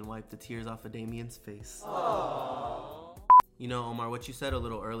tissues and wipe the tears off of Damien's face. Omar, what you said a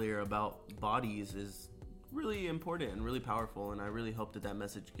little earlier about bodies is really important and really powerful, and I really hope that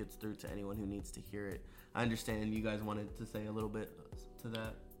message gets through to anyone who needs to hear it. I understand you guys wanted to say a little bit to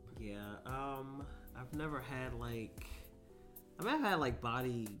that. Yeah, I've never had like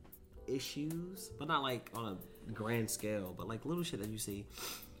body issues, but not like on a grand scale, but like little shit that you see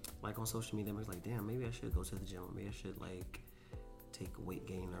like on social media. I'm like, damn, maybe I should go to the gym. Maybe I should like take a weight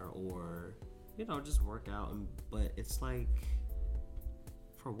gainer or, you know, just work out. But it's like,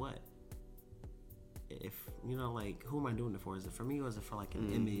 for what? If, you know, like, who am I doing it for? Is it for me or is it for, like,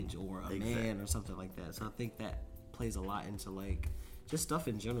 an image or a man or something like that? So I think that plays a lot into, like, just stuff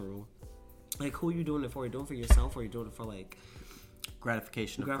in general. Like, who are you doing it for? Are you doing it for yourself or are you doing it for, like,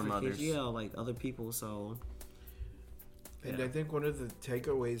 gratification from others? Yeah, like, other people, so... And I think one of the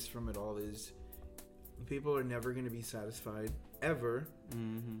takeaways from it all is people are never going to be satisfied, ever.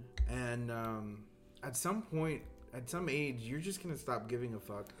 Mm-hmm. And at some point, at some age, you're just going to stop giving a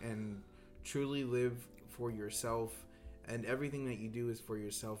fuck and truly live for yourself. And everything that you do is for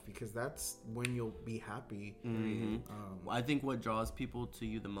yourself because that's when you'll be happy. Mm-hmm. I think what draws people to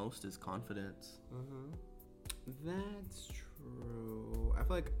you the most is confidence. Mm-hmm. That's true. I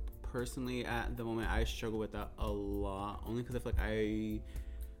feel like personally at the moment I struggle with that a lot, only because I feel like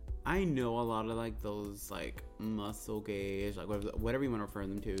I know a lot of like those like muscle gays, like whatever you want to refer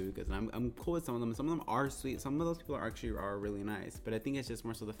them to, because I'm cool with some of them. Some of them are sweet. Some of those people are really nice. But I think it's just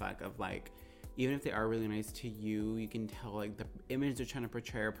more so the fact of like, even if they are really nice to you, you can tell like the image they're trying to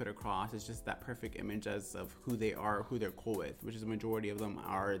portray or put across is just that perfect image of who they are, who they're cool with, which is the majority of them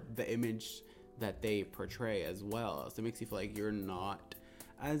are the image that they portray as well. So it makes you feel like you're not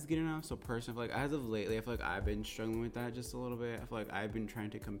as good enough. So personally, like as of lately, I feel like I've been struggling with that just a little bit. I feel like I've been trying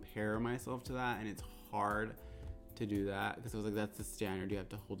to compare myself to that, and it's hard to do that because I was like, that's the standard you have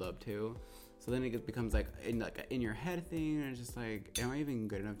to hold up to. So then it becomes like in your head thing, and it's just like, am I even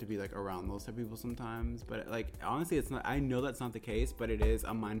good enough to be like around those type of people sometimes? But like honestly, it's not. I know that's not the case, but it is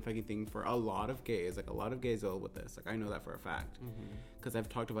a mind fucking thing for a lot of gays. Like a lot of gays deal with this. Like I know that for a fact because I've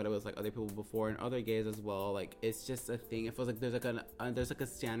talked about it with like other people before and other gays as well. Like it's just a thing. It feels like there's like a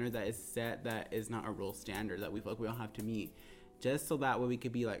standard that is set that is not a real standard that we feel like we all have to meet, just so that way we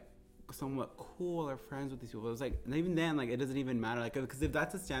could be like somewhat cool or friends with these people. It's like, and even then, like it doesn't even matter, like because if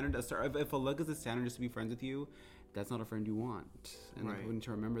that's a standard, if a look is a standard just to be friends with you, that's not a friend you want. And right. We need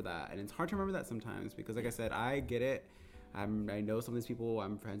to remember that, and it's hard to remember that sometimes because, like I said, I get it. I know some of these people.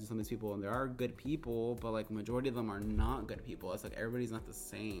 I'm friends with some of these people, and there are good people, but like majority of them are not good people. It's like everybody's not the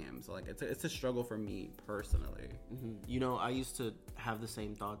same. So like it's a struggle for me personally. Mm-hmm. You know, I used to have the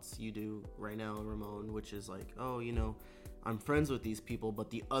same thoughts you do right now, Ramon, which is like, oh, you know, I'm friends with these people, but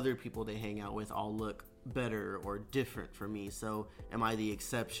the other people they hang out with all look better or different for me. So am I the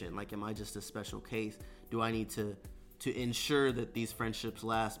exception? Like, am I just a special case? Do I need to ensure that these friendships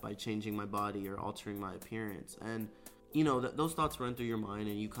last by changing my body or altering my appearance? And, you know, those thoughts run through your mind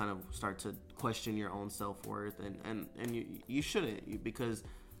and you kind of start to question your own self-worth. And you shouldn't, because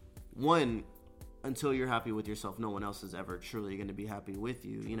one, until you're happy with yourself, no one else is ever truly going to be happy with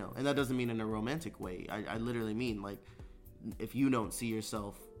you, you know. And that doesn't mean in a romantic way. I literally mean, like, if you don't see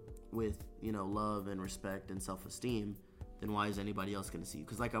yourself with, you know, love and respect and self-esteem, then why is anybody else going to see you?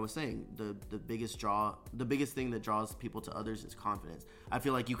 Because like I was saying, the biggest thing that draws people to others is confidence. I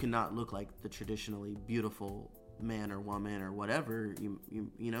feel like you cannot look like the traditionally beautiful man or woman or whatever, you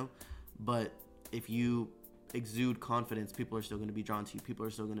know, but if you exude confidence, people are still going to be drawn to you. People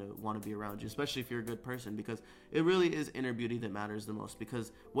are still going to want to be around you, especially if you're a good person, because it really is inner beauty that matters the most,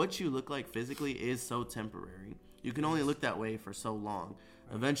 because what you look like physically is so temporary. You can only look that way for so long.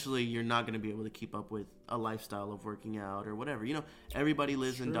 Eventually, you're not going to be able to keep up with a lifestyle of working out or whatever. You know, everybody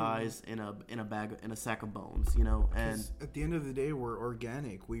lives and dies in a sack of bones. You know, and at the end of the day, we're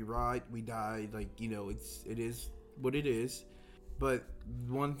organic. We rot, we die. Like, you know, it is what it is. But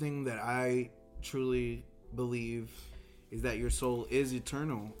one thing that I truly believe is that your soul is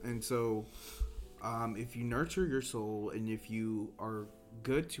eternal, and so if you nurture your soul and if you are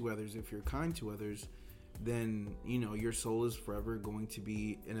good to others, if you're kind to others, then, you know, your soul is forever going to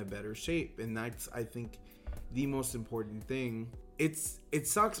be in a better shape. And that's, I think, the most important thing. It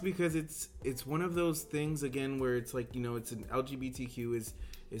sucks because it's one of those things, again, where it's like, you know, it's an LGBTQ is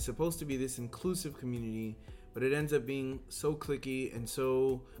supposed to be this inclusive community, but it ends up being so cliquey, and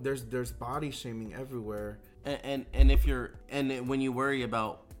so there's body shaming everywhere. And when you worry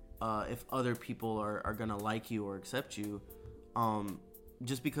about if other people are gonna like you or accept you,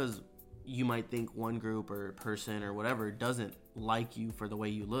 just because you might think one group or person or whatever doesn't like you for the way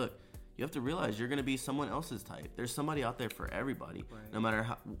you look, you have to realize you're going to be someone else's type. There's somebody out there for everybody, right? No matter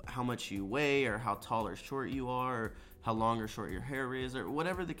how much you weigh or how tall or short you are or how long or short your hair is or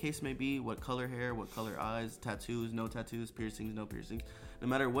whatever the case may be, what color hair, what color eyes, tattoos, no tattoos, piercings, no piercings. No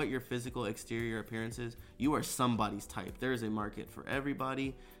matter what your physical exterior appearance is, you are somebody's type. There is a market for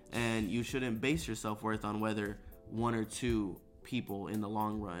everybody, and you shouldn't base your self-worth on whether one or two people in the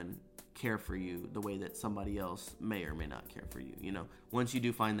long run care for you the way that somebody else may or may not care for you. You know, once you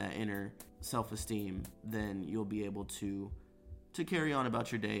do find that inner self-esteem, then you'll be able to to carry on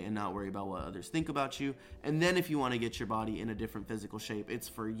about your day and not worry about what others think about you. And then if you want to get your body in a different physical shape, it's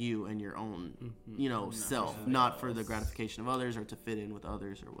for you and your own, self, not for the gratification of others or to fit in with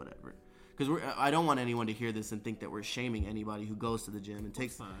others or whatever. Because I don't want anyone to hear this and think that we're shaming anybody who goes to the gym and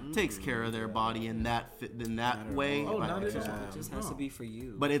takes care of their body in that way. Oh, not at all. It just has to be for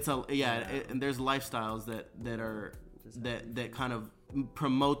you. But it's and there's lifestyles that kind of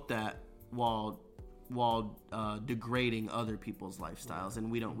promote that while degrading other people's lifestyles, and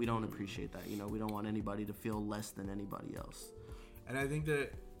we don't appreciate that. We don't want anybody to feel less than anybody else. And I think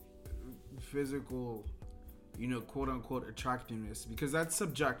that physical, quote unquote attractiveness, because that's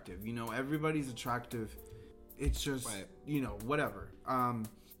subjective. Everybody's attractive. It's just whatever.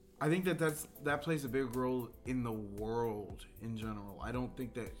 I think that plays a big role in the world in general. I don't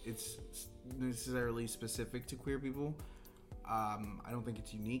think that it's necessarily specific to queer people. I don't think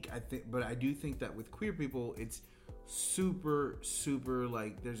it's unique. But I do think that with queer people, it's super, super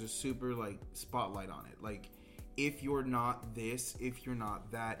there's a super spotlight on it. Like, if you're not this, if you're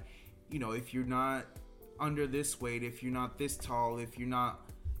not that, if you're not under this weight, if you're not this tall, if you're not,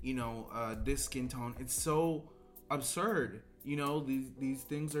 this skin tone, it's so absurd. These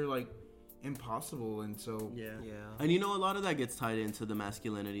things are impossible, and so And a lot of that gets tied into the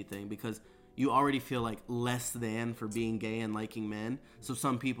masculinity thing, because you already feel less than for being gay and liking men. So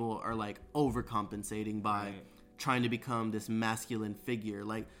some people are overcompensating by trying to become this masculine figure.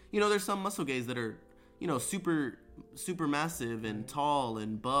 There's some muscle gays that are, super, super massive and tall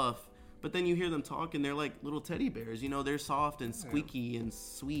and buff, but then you hear them talk and they're like little teddy bears. They're soft and squeaky and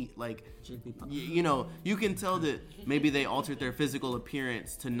sweet. You can tell that maybe they altered their physical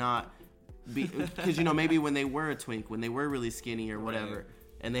appearance to not be, because maybe when they were a twink, when they were really skinny or whatever,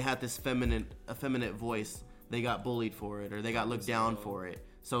 and they had this effeminate voice, they got bullied for it, or they got looked down for it.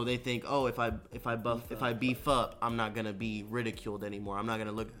 So they think, oh, if I beef up, I'm not gonna be ridiculed anymore. I'm not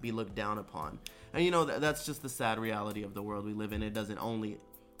gonna be looked down upon. And that's just the sad reality of the world we live in. It doesn't only,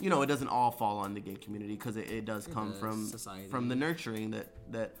 it doesn't all fall on the gay community, because it does come from society, from the nurturing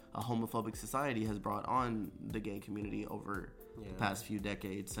that a homophobic society has brought on the gay community over the past few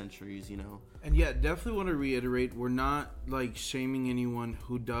decades, centuries. And definitely want to reiterate, we're not shaming anyone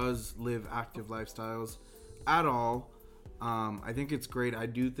who does live active lifestyles at all. I think it's great. I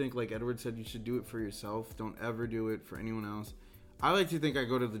do think, like Edward said, you should do it for yourself. Don't ever do it for anyone else. I like to think I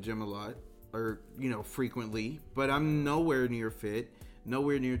go to the gym a lot, or frequently, but I'm nowhere near fit,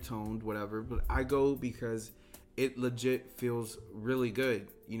 nowhere near toned, whatever. But I go because it legit feels really good.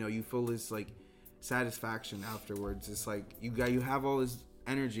 You feel this satisfaction afterwards. It's you have all this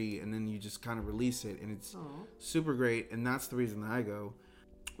energy, and then you just kind of release it, and it's super great. And that's the reason that I go.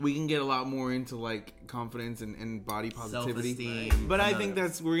 We can get a lot more into confidence and body positivity, self-esteem, but I think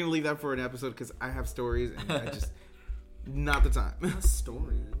we're gonna leave that for an episode, because I have stories and I just not the time.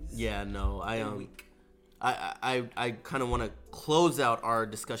 Stories. Yeah, no, I kind of want to close out our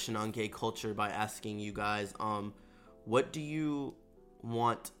discussion on gay culture by asking you guys, what do you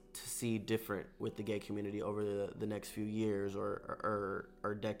want to see different with the gay community over the next few years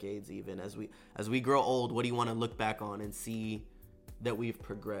or decades, even as we grow old? What do you want to look back on and see that we've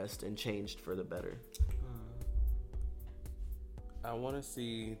progressed and changed for the better? I want to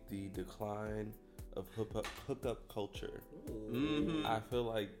see the decline of hookup culture. Mm-hmm. I feel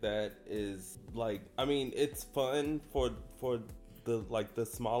like that is it's fun for the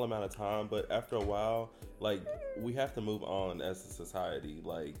small amount of time, but after a while, we have to move on as a society.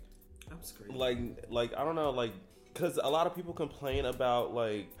 That's great. I don't know, because a lot of people complain about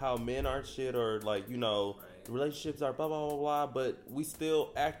how men aren't shit, or relationships are blah blah blah blah, but we still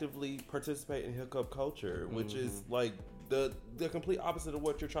actively participate in hookup culture, which is the complete opposite of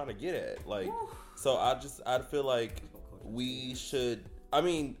what you're trying to get at. So I feel like we should.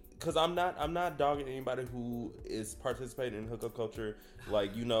 Because I'm not dogging anybody who is participating in hookup culture.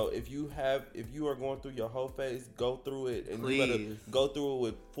 If you are going through your whole phase, go through it, and Please. you better go through it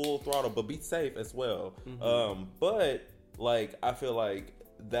with full throttle, but be safe as well. But I feel like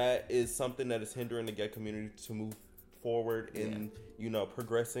that is something that is hindering the gay community to move forward in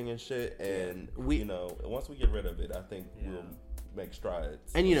progressing and shit. And once we get rid of it, I think we'll make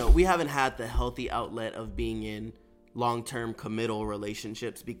strides. And we haven't had the healthy outlet of being in long-term committal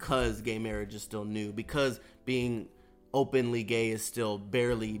relationships, because gay marriage is still new, because being openly gay is still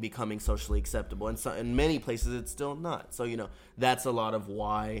barely becoming socially acceptable, and so in many places it's still not. So that's a lot of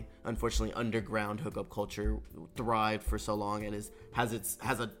why, unfortunately, underground hookup culture thrived for so long and has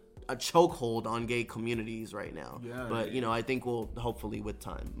a chokehold on gay communities right now. But I think we'll hopefully with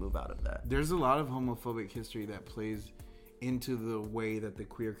time move out of that. There's a lot of homophobic history that plays into the way that the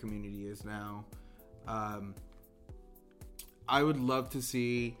queer community is now. I would love to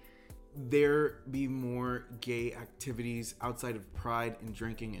see there be more gay activities outside of pride and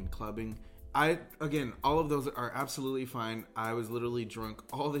drinking and clubbing. Again, all of those are absolutely fine. I was literally drunk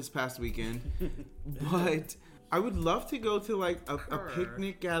all this past weekend, but I would love to go to like a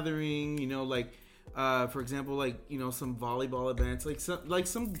picnic gathering, you know, like for example, like, you know, some volleyball events, like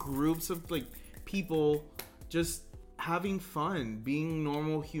some groups of like people just having fun, being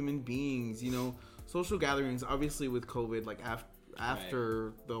normal human beings, you know, social gatherings. Obviously with COVID, like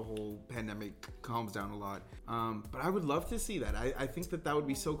after the whole pandemic calms down a lot, but I would love to see that. I think that would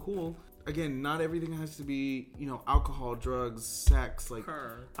be so cool. Again, not everything has to be, you know, alcohol, drugs, sex. Like,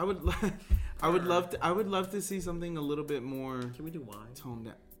 I would love to see something a little bit more. Can we do wine? Toned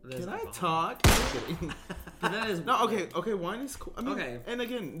down. There's Can I alcohol. talk? But that is No, okay. Wine is cool. I mean, Okay. And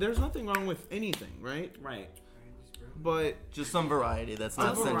again, there's nothing wrong with anything, right? right. But Just some variety. That's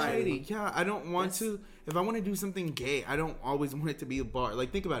not a variety. essential. Yeah, I don't want to. If I want to do something gay, I don't always want it to be a bar.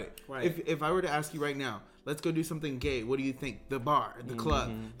 Like, think about it. Right. If I were to ask you right now, let's go do something gay. What do you think? The bar, the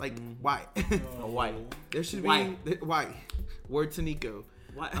club, like why? Why? There should be Why? why. Word to Nico.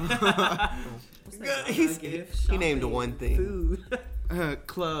 What? He named one thing. Food.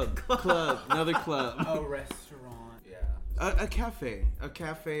 Club, another club. A restaurant. Yeah. A cafe.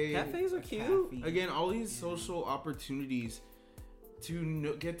 Cafes are cute. Again, all these social opportunities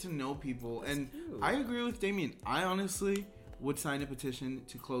to get to know people. And I agree with Damien. I honestly would sign a petition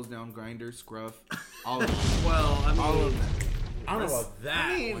to close down Grindr, Scruff, all of them. Well, I mean, All of them. I don't know about that.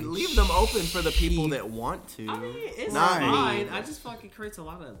 I mean, leave them open for the people that want to. it's Not fine. me. I just feel like it creates a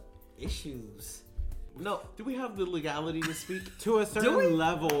lot of issues. No, Do we have the legality to speak? To a certain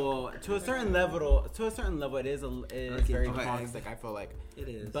level, it is very Okay. toxic. I feel like It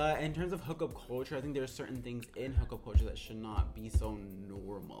is. But in terms of hookup culture, I think there's certain things in hookup culture that should not be so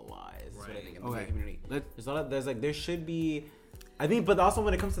normalized. Is what I think in the Okay. gay community. Let- There should be. I think, but also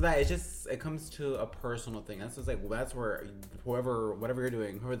when it comes to that, it comes to a personal thing. That's just like that's where whatever you're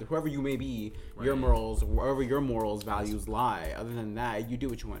doing, whoever you may be, your morals, wherever your morals, values lie. Other than that, you do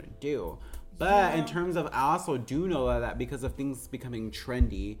what you want to do. But in terms of, I also do know that because of things become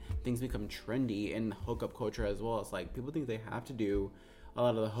trendy in hookup culture as well. It's like people think they have to do a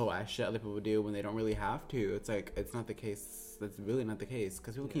lot of the whole ass shit other people do when they don't really have to. It's like, it's not the case. That's really not the case.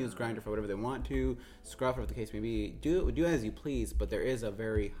 Because people can use Grindr for whatever they want to, Scruff, whatever the case may be. Do as you please, but there is a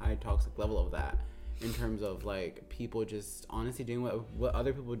very high toxic level of that. In terms of like people just honestly doing what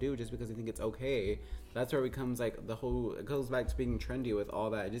other people do just because they think it's okay. That's where it becomes like it goes back to being trendy with all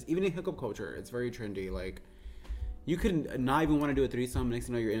that. Just even in hookup culture, it's very trendy. Like you could not even want to do a threesome. Next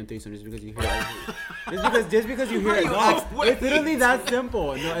thing you know, you're in a threesome just because you hear it. just because you hear it. No, it's literally that simple.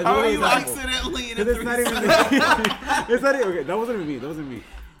 No, it's How are literally you that simple. accidentally in a 'Cause it's not even. It's not even. Okay, that wasn't even me.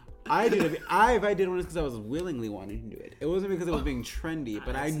 I did it. If I did one, it's because I was willingly wanting to do it. It wasn't because it was being trendy,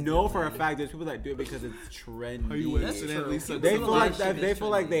 but I know for a fact there's people that do it because it's trendy. Are you accidentally sucked They some feel dick? like that. They feel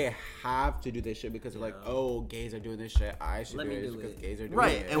like they have to do this shit because they're like, oh, gays are doing this shit. I should Let do me it do because it. gays are doing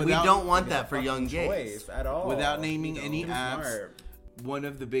right, it. and we Without- don't want that for young gays. Choice at all. Without naming You know, any too apps, smart. one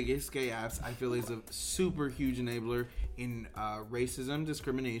of the biggest gay apps I feel is a super huge enabler in racism,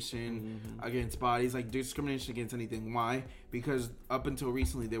 discrimination against bodies, like discrimination against anything. Why? Because up until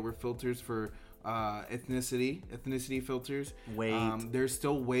recently there were filters for ethnicity filters. Weight. There's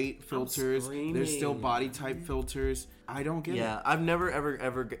still weight filters. There's still screaming. body type filters. I don't get it. Yeah, I've never,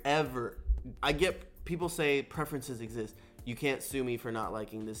 ever. I get people say preferences exist. You can't sue me for not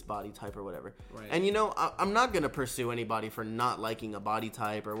liking this body type or whatever. Right. And you know, I'm not gonna pursue anybody for not liking a body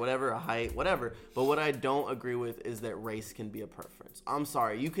type or whatever, a height, whatever. But what I don't agree with is that race can be a preference. I'm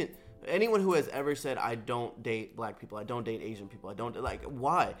sorry, you can. Anyone who has ever said I don't date black people, I don't date Asian people, I don't like,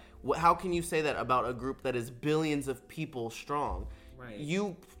 why? How can you say that about a group that is billions of people strong? Right.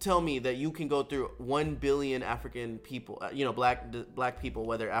 You tell me that you can go through 1 billion African people, black people,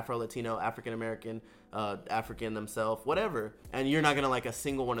 whether Afro, Latino, African American, African themselves, whatever, and you're not gonna like a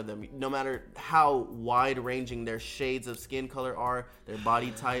single one of them, no matter how wide ranging their shades of skin color are, their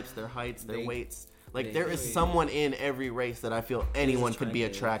body types, their heights, their weights. Like there is someone in every race that I feel anyone could be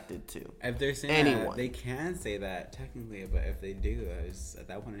attracted to. If they're saying Anyone. that, they can say that technically, but if they do, at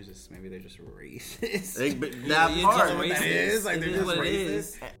that point, it's just maybe they're just racist. That It's part. just racist. That is, like, It they're is just what it racist.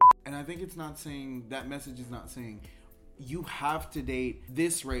 is. And I think it's not saying, that message is not saying you have to date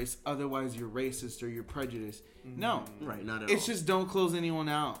this race, otherwise you're racist or you're prejudiced. No. Right, not at all. It's just don't close anyone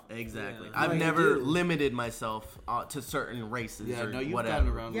out. Exactly. Yeah. I've Like, never dude. limited myself to certain races Yeah, or no, you've whatever. gotten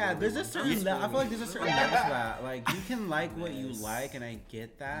around. Yeah, a there's little a bit. certain. I feel like there's a certain level to that. Like you can like what you like, and I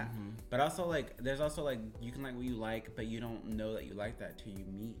get that. But also like, there's also like you can like what you like, but you don't know that you like that till you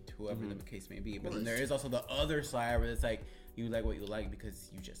meet whoever the case may be. But then there is also the other side where it's like you like what you like because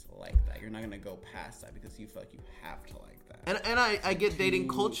you just like that. You're not gonna go past that because you feel like you have to like that. And I get dating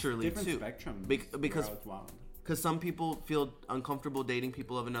culturally different too. spectrums. Because it's wild. some people feel uncomfortable dating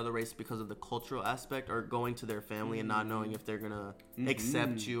people of another race because of the cultural aspect, or going to their family and not knowing if they're gonna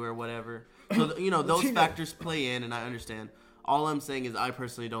accept you or whatever. So those factors play in, and I understand. All I'm saying is I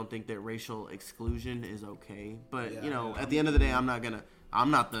personally don't think that racial exclusion is okay. But at the end of the day, I'm not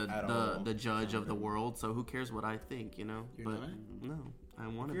the judge of the world, so who cares what I think, But no, I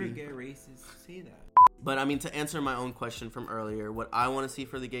want to be. If you're a gay racist, say that. But I mean, to answer my own question from earlier, what I want to see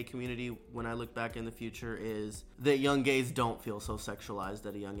for the gay community when I look back in the future is that young gays don't feel so sexualized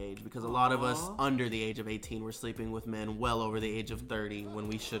at a young age, because a lot of us under the age of 18 were sleeping with men well over the age of 30 when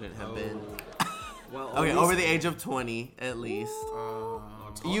we shouldn't have been. Well, Okay, over the age of 20 at least.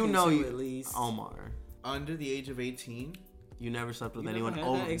 at least. Omar. Under the age of 18? You never slept with You anyone never had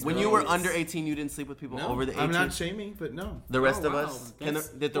over. that When you were experience? under 18, you didn't sleep with people No, over the age. I'm not shaming, but no. The rest of wow. us. That's-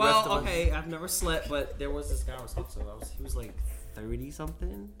 Did the rest of us? okay, I've never slept, but there was this guy I was talking to. He was like 30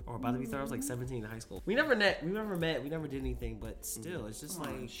 something, or about to be 30. I was like 17 in high school. We never met. We never did anything, but still, it's just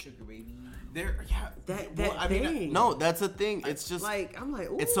like Sugar baby. that thing. No, that's the thing. It's just like I'm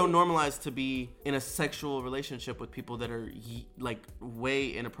like, ooh. it's so normalized to be in a sexual relationship with people that are like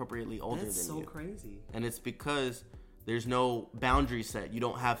way inappropriately older That's than so you. crazy. And it's because there's no boundary set. You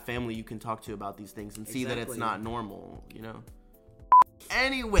don't have family you can talk to about these things and see that it's Exactly. not normal,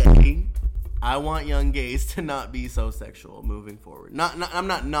 Anyway, I want young gays to not be so sexual moving forward. I'm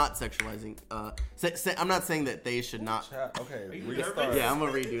not sexualizing. I'm not saying that they should not. Okay, restart. Yeah, I'm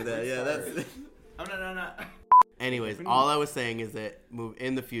gonna redo that. Yeah, that's. I'm not. Anyways, all I was saying is that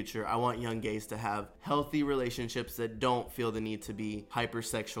in the future, I want young gays to have healthy relationships that don't feel the need to be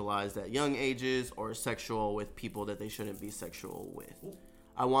hypersexualized at young ages or sexual with people that they shouldn't be sexual with.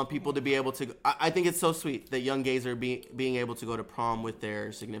 I want people to be able to. I think it's so sweet that young gays are being able to go to prom with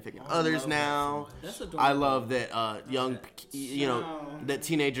their significant others now. That's adorable. I love that that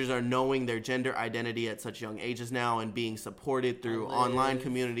teenagers are knowing their gender identity at such young ages now and being supported through online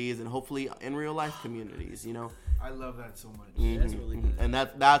communities and hopefully in real life communities. I love that so much. That's really good. And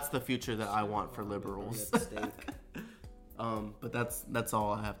that's the future that I want for liberals. Get the steak. But that's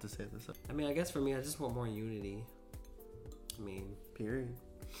all I have to say this. I mean, I guess for me, I just want more unity. I mean, Period.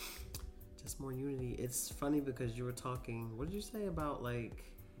 just more unity. It's funny because you were talking. What did you say about like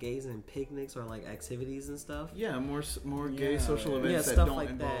gays and picnics or like activities and stuff? Yeah, more gay Yeah. social events Yeah, that stuff don't like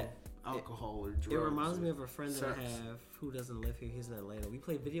involve that. alcohol or drugs. It reminds me of a friend that I sex. have who doesn't live here. He's in Atlanta. We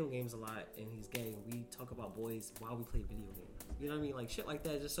play video games a lot, and he's gay. We talk about boys while we play video games. You know what I mean? Like shit like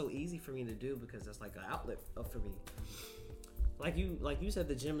that is just so easy for me to do because it's like an outlet for me. Like you said,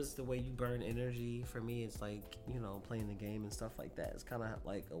 the gym is the way you burn energy. For me, it's like playing the game and stuff like that. It's kind of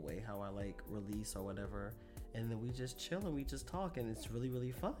like a way how I like release or whatever. And then we just chill and we just talk, and it's really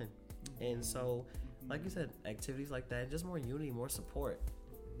really fun. And so, like you said, activities like that, just more unity, more support.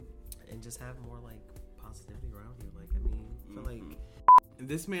 And just have more like positivity around you. Like I feel like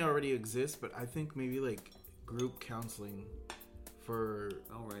This may already exist, but I think maybe like group counseling for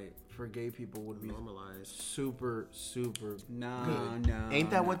gay people would be normalized. super No.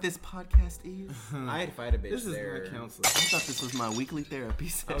 Ain't that what this podcast is? I'd fight a bitch This is there. not counseling. I thought this was my weekly therapy I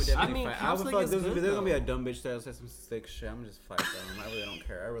session. would definitely I mean, fight. I would feel counseling like is there's good, gonna be a though. dumb bitch that says some sick shit. I'm just fight them. I really don't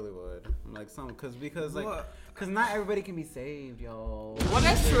care. I really would. I'm like because not everybody can be saved, yo. Well,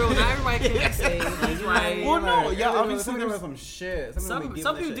 that's true. Not everybody can be saved. That's right. Well, no, yeah, obviously some there's some shit. Some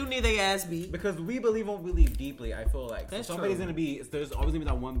people do need their ass beat. because we believe what we believe deeply. I feel like That's so somebody's true. gonna be. There's always gonna be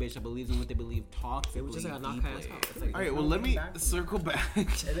that one bitch that believes in what they believe toxically. We just gotta knock deeply. her ass out. It's like, All right, there's well, no let me coming back from circle back.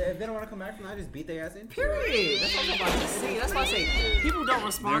 that. If they don't want to come back from that, just beat their ass in. Period. That's what I'm about to say. That's why I say people don't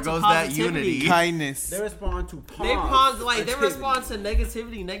respond There to goes that positivity. unity. Kindness. They respond to They activity. respond to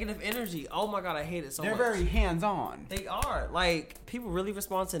negativity, negative energy. Oh my god, I hate it so They're much. very hands on. They are like people really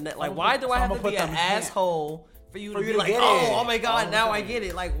respond to like. I'ma Why put- do I so have I'ma to put be an them hand- asshole for you to For be you to like, get it. oh my god, All now the I time. get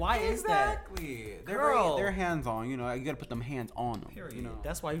it. Like, why is that? Exactly. They're Girl. they're hands on. You gotta put them hands on them. Period. You know.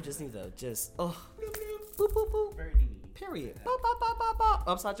 That's why you just need to just boop boop boop. very needy. Period. Bop, bop, bop, bop, bop.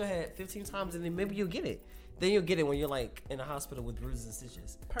 Upside your head 15 times, and then maybe you'll get it. Then you'll get it when you're like in a hospital with bruises and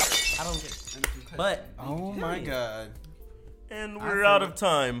stitches. I don't get it. But Oh my god. And we're out of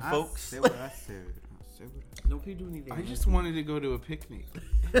time, I folks. said what I said. no people do need that. I just wanted to go to a picnic.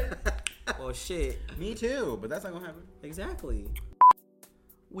 Well, shit. Me too, but that's not gonna happen. Exactly.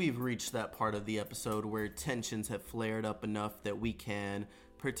 We've reached that part of the episode where tensions have flared up enough that we can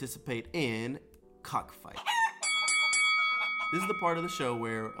participate in cockfight. This is the part of the show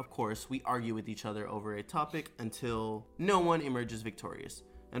where, of course, we argue with each other over a topic until no one emerges victorious.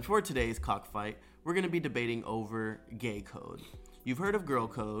 And for today's cockfight, we're going to be debating over gay code. You've heard of girl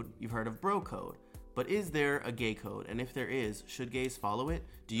code, you've heard of bro code, but is there a gay code? And if there is, should gays follow it?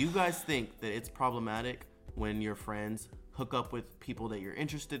 Do you guys think that it's problematic when your friends hook up with people that you're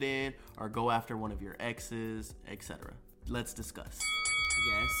interested in or go after one of your exes, etc.? Let's discuss.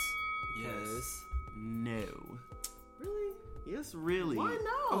 Yes. No. Really? Yes, really. Why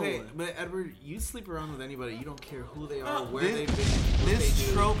no? Okay, but Edward, you sleep around with anybody. You don't care who they are, where this- they've been, what they This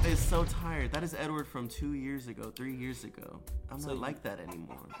do. trope is so tired. That is Edward from 2 years ago, 3 years ago. I'm So not you- like that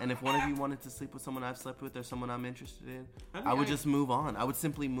anymore. And if one of you wanted to sleep with someone I've slept with or someone I'm interested in, I mean, I would I- just move on. I would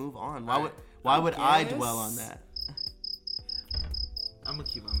simply move on. Why would I guess. dwell on that? I'm gonna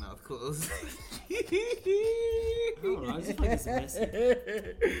keep my mouth closed. I don't know. I just feel like it's messy. I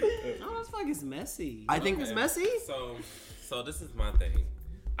just feel like it's messy. I think it's messy. So this is my thing.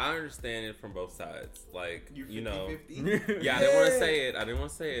 I understand it from both sides. Like, you know. 50-50? Yeah, I didn't want to say it. I didn't want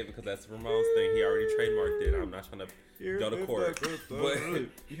to say it because that's Ramon's thing. He already trademarked it. I'm not trying to go to court. But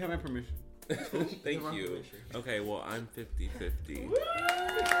You have my permission. thank you. Okay, well, I'm 50-50.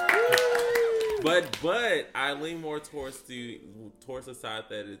 But I lean more towards the side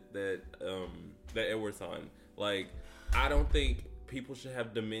that Edward's on. Like, I don't think people should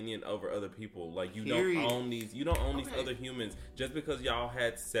have dominion over other people. Like, you Period. don't own these other humans just because y'all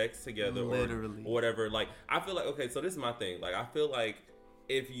had sex together Literally. or whatever. Like, I feel like, okay, so this is my thing. Like, I feel like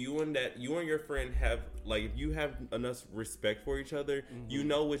if you and your friend have, like, if you have enough respect for each other, you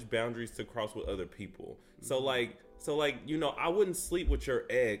know which boundaries to cross with other people. So like, you know, I wouldn't sleep with your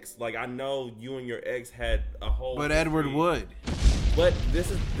ex. Like, I know you and your ex had a whole But Edward history. would. But this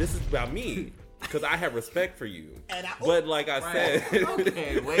is about me. Because I have respect for you. But like I said...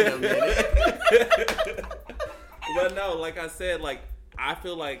 Okay, wait a minute. But no, like I said, like, I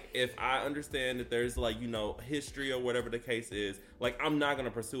feel like if I understand that there's, like, you know, history or whatever the case is, like, I'm not going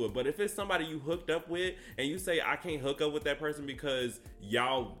to pursue it. But if it's somebody you hooked up with and you say I can't hook up with that person because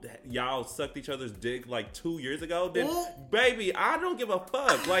y'all sucked each other's dick like 2 years ago, then, baby, I don't give a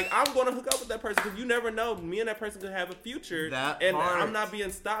fuck. Like, I'm going to hook up with that person because you never know. Me and that person could have a future. That and part. I'm not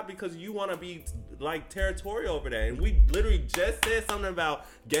being stopped because you want to be, like, territorial over that. And we literally just said something about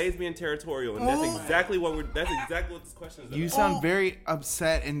gays being territorial. And that's exactly what this question is You about. sound very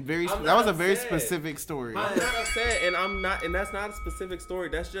upset and very. I'm That not was a very upset. specific story. I'm not upset, and that's not a specific story.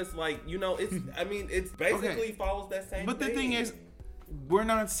 That's just like, you know, it's. I mean, it's basically Okay. follows that same. But the thing is, we're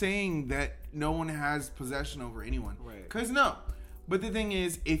not saying that no one has possession over anyone. Right. Cause no. But the thing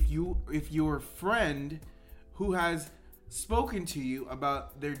is, if your friend who has spoken to you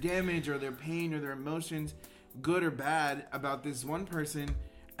about their damage or their pain or their emotions, good or bad, about this one person,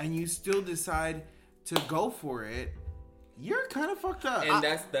 and you still decide to go for it, you're kind of fucked up. and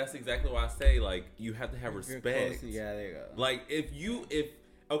that's exactly why I say, like, you have to have respect. Yeah, there you go. Like,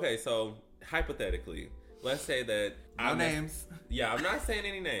 okay, so hypothetically, let's say that No names. Yeah, I'm not saying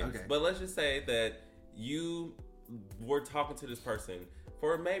any names, Okay. but let's just say that you were talking to this person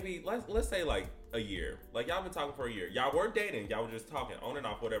for maybe let's say like a year. Like, y'all been talking for a year. Y'all weren't dating. Y'all were just talking on and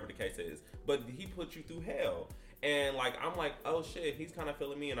off, whatever the case is. But he put you through hell, and like, I'm like, oh shit, he's kind of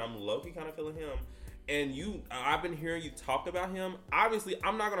feeling me, and I'm low-key kind of feeling him. And I've been hearing you talk about him. Obviously,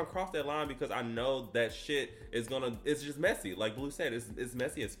 I'm not gonna cross that line because I know that shit is it's just messy. Like Blue said, it's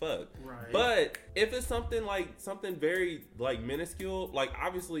messy as fuck. Right. But if it's something very like minuscule, like,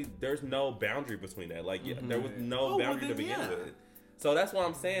 obviously there's no boundary between that. Like, yeah, there was no boundary to begin with. So that's why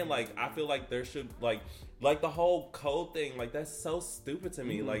I'm saying, like, I feel like there should, like the whole code thing, like, that's so stupid to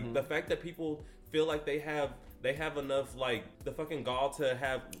me. Like, the fact that people feel like they have enough, like, the fucking gall to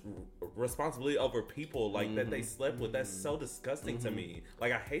have responsibility over people, like, that they slept with. That's so disgusting to me.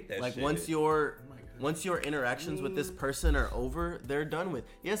 Like, I hate that Like, shit. once your interactions with this person are over, they're done with.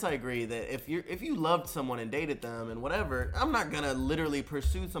 Yes, I agree that if you loved someone and dated them and whatever, I'm not gonna literally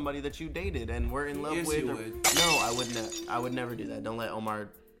pursue somebody that you dated and were in love Yes, with. you or- would. No, I would not. I would never do that. Don't let Omar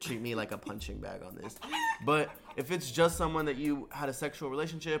treat me like a punching bag on this. But if it's just someone that you had a sexual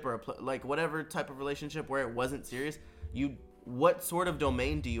relationship or like whatever type of relationship where it wasn't serious, what sort of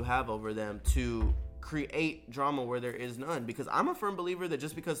domain do you have over them to create drama where there is none? Because I'm a firm believer that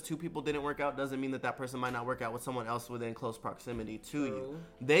just because two people didn't work out doesn't mean that person might not work out with someone else within close proximity to you.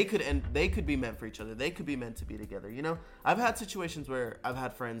 They could be meant for each other. They could be meant to be together. You know, I've had situations where I've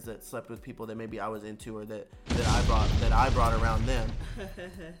had friends that slept with people that maybe I was into or that I brought around them,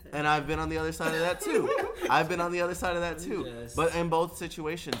 and I've been on the other side of that too. Yes. But in both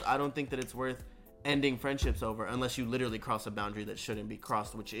situations, I don't think that it's worth ending friendships over unless you literally cross a boundary that shouldn't be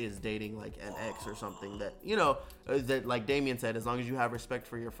crossed, which is dating like an ex or something that, you know, that, like Damien said, as long as you have respect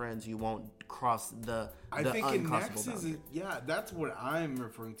for your friends, you won't cross the I think in uncrossable Nexus, boundary. that's what I'm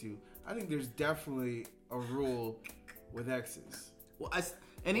referring to. I think there's definitely a rule with exes. Well,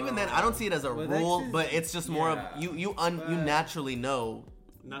 and even then, I don't see it as a With rule, exes, but it's just more yeah, of you naturally know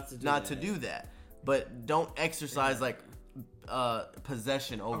Not to do not that. to do that, but don't exercise like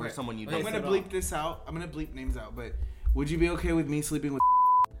possession over Okay. someone you I'm date. gonna bleep this out. I'm gonna bleep names out. But would you be okay with me sleeping with?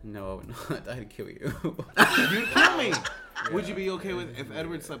 No, I would not. I'd kill you. You'd kill me. Would you be okay with if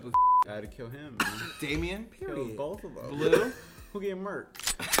Edward slept with I'd kill him. Damien? Kill both of them. Blue? Who get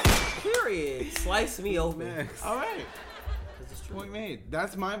murked? Period. Slice me open. Next. All right. Point made.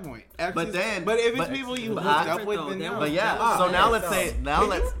 That's my point. Exes, But then- but if it's but- people you but hooked I- up with, then That no. But yeah, Ah, so now okay, let's so- say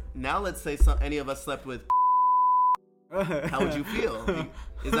let's say any of us slept with. How would you feel?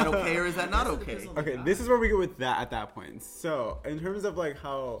 Is that okay or is that not okay? Okay, this is where we go with that at that point. So, in terms of like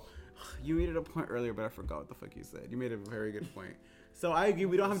how you made it a point earlier, but I forgot what the fuck you said. You made a very good point. So I agree.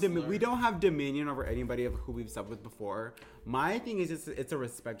 We don't have dominion over anybody of who we've slept with before. My thing is just it's a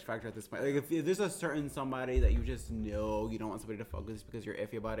respect factor at this point. Like if there's a certain somebody that you just know you don't want somebody to focus because you're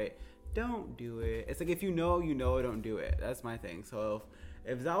iffy about it, don't do it. It's like if you know, don't do it. That's my thing. So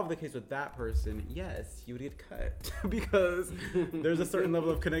if that was the case with that person, yes, you would get cut because there's a certain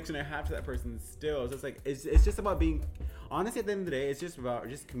level of connection I have to that person still. So it's like it's just about being honestly at the end of the day, it's just about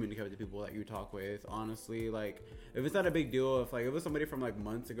just communicate with the people that you talk with. Honestly, like if it's not a big deal, if it was somebody from like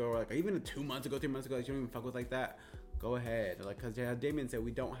months ago or like even 2 months ago, 3 months ago that you don't even fuck with like that, go ahead. Like because Damien said,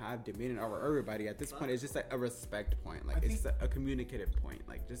 we don't have dominion over everybody at this point. It's just like a respect point. Like it's a communicative point.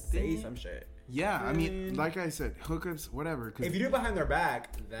 Like just say some shit. Yeah, I mean, like I said, hookups, whatever. 'Cause If you do it behind their back,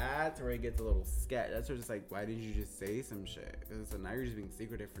 that's where it gets a little sketch. That's where it's just like, why did you just say some shit? Because so now you're just being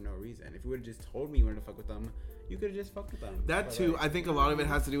secretive for no reason. If you would have just told me you wanted to fuck with them, you could have just fucked with them. that But, too, like, I think a lot of it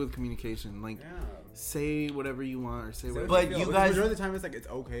has to do with communication. Like, yeah. say whatever you want or say whatever. But feel. you Because guys- majority of the time it's like it's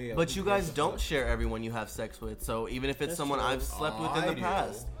okay. But you guys don't share everyone you have sex with. So even if it's someone I've slept with in I the do.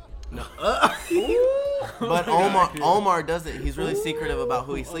 past. No. But Omar does it. He's really secretive about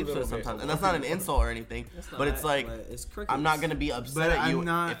who he sleeps little with bit. sometimes. And that's not an insult or anything. But it's like it's crickets. I'm not gonna be upset But at you I'm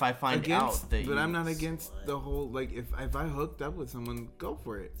not if I find against, out that But you I'm not against the whole like if I hooked up with someone, go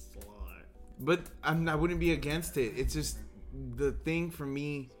for it. But I wouldn't be against it. It's just the thing for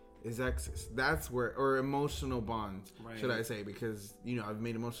me is exes. That's where or emotional bonds, should I say? Because I've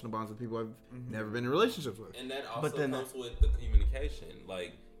made emotional bonds with people I've never been in relationships with. And that also But then- comes with the communication.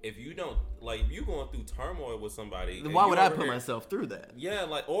 Like, if you don't, like, if you going through turmoil with somebody, and Why you would I over put here- myself through that? Yeah,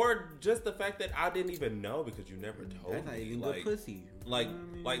 like, or just the fact that I didn't even know because you never told That's not me. even Like, good pussy. like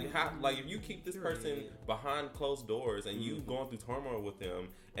if you keep this person behind closed doors and you going through turmoil with them,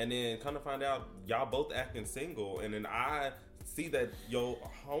 and then kind of find out y'all both acting single, and then I see that your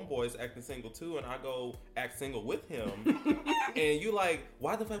homeboy's acting single too, and I go act single with him, and you like,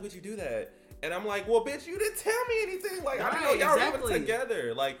 why the fuck would you do that? And I'm like, well, bitch, you didn't tell me anything. Like, I didn't know Right, y'all were exactly. even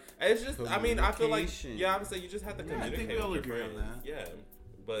together. Like, it's just, I mean, I feel like, Communication. yeah, I would say you just have to I think communicate we all with your agree on friends. that. Yeah.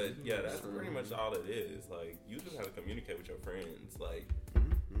 But, yeah, that's pretty much all it is. Like, you just have to communicate with your friends. Like,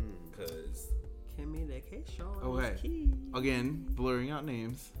 because... Communication. Okay. is key. Again, blurring out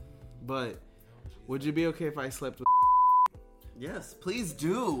names. But would you be okay if I slept with? Yes, please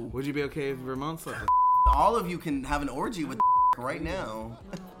do. Would you be okay if Ramon slept with? All of you can have an orgy with right now.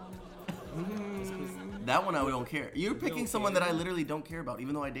 That one I don't care. You're picking someone that I literally don't care about,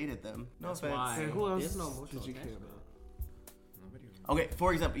 even though I dated them. No offense. Why? Okay, who else There's no emotional did you care attachment. about? Okay,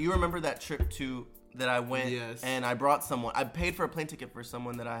 for example, you remember that trip that I went Yes. and I brought someone. I paid for a plane ticket for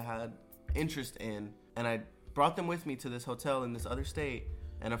someone that I had interest in, and I brought them with me to this hotel in this other state.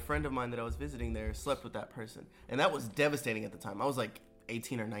 And a friend of mine that I was visiting there slept with that person, and that was devastating at the time. I was like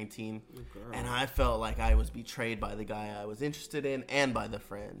 18 or 19, and I felt like I was betrayed by the guy I was interested in and by the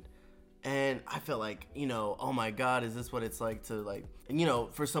friend. And I felt like, oh my God, is this what it's like to like,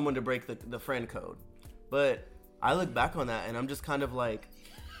 for someone to break the friend code? But I look back on that and I'm just kind of like,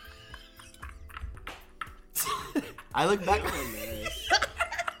 I look back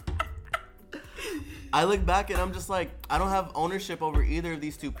and I'm just like, I don't have ownership over either of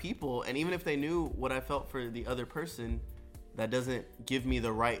these two people. And even if they knew what I felt for the other person, that doesn't give me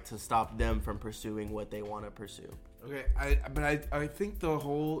the right to stop them from pursuing what they want to pursue. Okay, I think the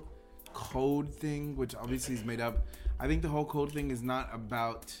whole code thing, which obviously is made up, I think the whole code thing is not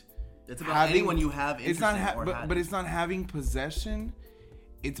about. It's about anyone you have interest It's not, in or but had. but it's not having possession.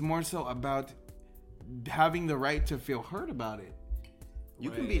 It's more so about having the right to feel hurt about it. You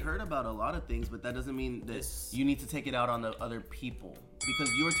can be hurt about a lot of things, but that doesn't mean that you need to take it out on the other people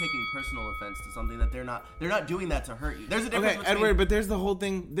because you're taking personal offense to something that they're not doing that to hurt you. There's a difference Okay, between Edward, but there's the whole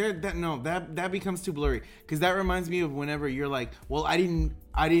thing there. That becomes too blurry because that reminds me of whenever you're like, well, I didn't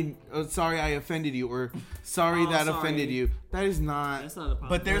I didn't. Sorry, I offended you, or sorry that offended you. That is not. That's not a problem.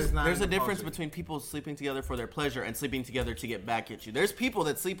 But there's not a an difference apology. between people sleeping together for their pleasure and sleeping together to get back at you. There's people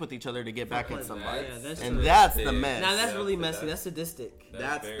that sleep with each other to get back at pleasure. somebody, Yeah, that's and true. that's the Now, mess. Now that's Yeah, really but messy. That's sadistic.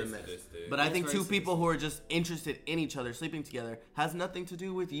 That's very the mess. sadistic. But I That's think very two people who are just interested in each other sleeping together has nothing to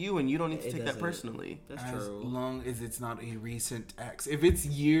do with you, and you don't need to It take that doesn't. personally. That's As true. long as it's not a recent ex. If it's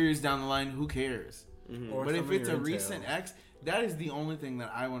years down the line, who cares? Or But if someone it's a you're into. recent ex, that is the only thing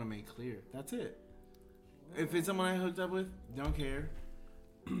that I want to make clear. That's it. If it's someone I hooked up with, don't care.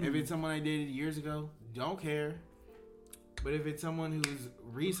 If it's someone I dated years ago, don't care. But if it's someone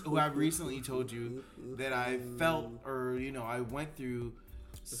who I've recently told you that I felt or I went through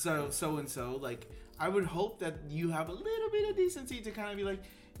so and so, like I would hope that you have a little bit of decency to kind of be like,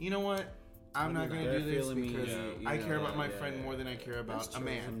 you know what, I'm not gonna They're do this feeling me, because you I know, care about my yeah, friend yeah, more than I yeah. care about a Some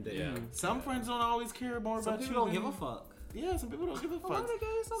man. days. Yeah. Some friends don't always care more Some about you. people don't than- give a fuck. Yeah, some people don't give a fuck. A lot of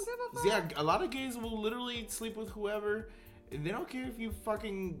gays don't give a fuck. Yeah, a lot of gays will literally sleep with whoever. And they don't care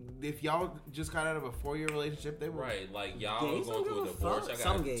if y'all just got out of a 4-year relationship. They will. Right, like y'all are Gays going don't through a give a divorce. fuck. I got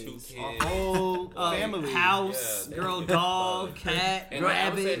Some 2 gays. kids. Whole family. House, Yeah, girl, they- dog, cat, And like,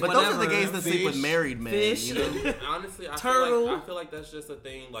 I'm saying- rabbit, But whatever. those are the gays that sleep with Fish. married men. Fish. You know? Honestly, I Turtle. I feel like that's just a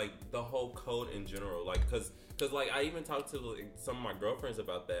thing, like the whole code in general, like because like I even talked to like, some of my girlfriends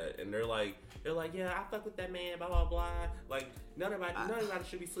about that, and they're like, yeah, I fuck with that man, blah blah blah. Like nobody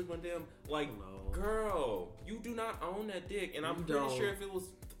should be sleeping with them. Like, girl, you do not own that dick, and I'm You pretty don't. sure if it was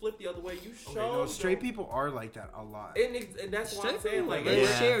flipped the other way, you Okay, show. no, straight people are like that a lot. And that's what I'm Straight saying. people, Like, they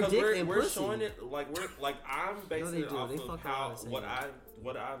share 'cause dick we're, and we're pussy. showing it. Like I'm basing they it do. off They of fuck how around and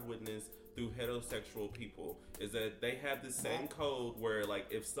what say I've witnessed through heterosexual people is that they have the same code where like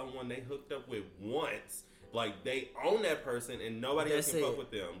if someone they hooked up with once. Like they own that person and nobody else That's can it. fuck with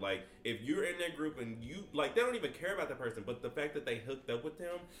them. Like if you're in that group and you like they don't even care about that person, but the fact that they hooked up with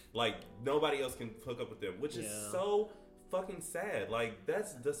them, like nobody else can hook up with them, which is Yeah. so fucking sad. Like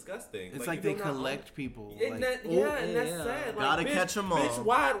that's disgusting. It's like they you do not own- collect people. and Like, that, yeah, and that's yeah. sad. Like, Gotta bitch, catch 'em all. Bitch,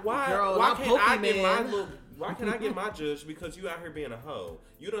 why Girl, why not can't I Pokemon. get my little? Why can't I get my judge because you out here being a hoe?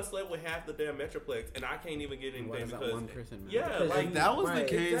 You done slept with half the damn Metroplex, and I can't even get Why anything does that because one person matter? yeah, Because like if that was Right.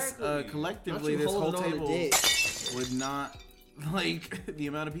 the case, Exactly. collectively, Not you this whole holding on to table dick. would not like the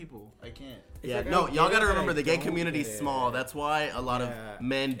amount of people. I can't. Yeah, like, no, I y'all get gotta it, remember I the gay don't community's get it. small. That's why a lot Yeah. of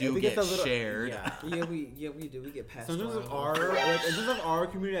men do If we get a little- shared. Yeah. Yeah, we do. We get past. So in terms of that. our, like, in terms of our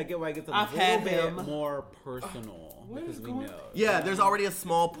community, I get why it gets a I've little had bit them. more personal What because is we going- know. Yeah, there's already a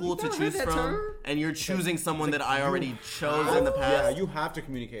small pool to never choose heard that from, term? and you're choosing someone that I you already chose in the Yeah, past. you have to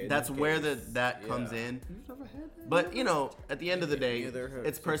communicate. in That's this where case. that comes Yeah. in. You've never had that? But you know, at the end of the day, Neither have-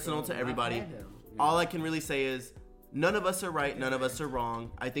 it's personal to everybody. I've had him. All I can really say is none of us are right, none of us are wrong.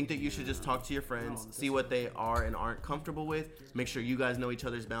 I think that you should just talk to your friends, see what they are and aren't comfortable with. Make sure you guys know each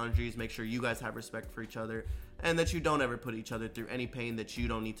other's boundaries, make sure you guys have respect for each other, and that you don't ever put each other through any pain that you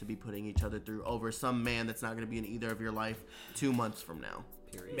don't need to be putting each other through over some man that's not going to be in either of your life 2 months from now.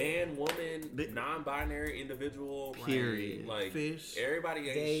 man, woman, non-binary individual, Period. Like Fish. everybody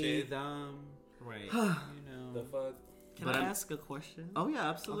ain't They, shit. them, Right. you know. The fuck. Can But I I'm- ask a question? Oh yeah,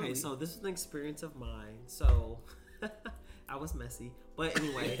 absolutely. Okay, so this is an experience of mine. So I was messy, but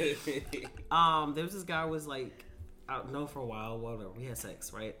anyway, there was this guy who was like, I don't know, for a while, whatever. We had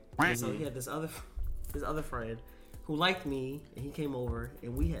sex, right? And so he had this other friend who liked me, and he came over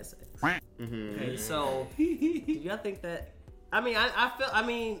and we had sex. Okay, so do y'all think that? I mean, I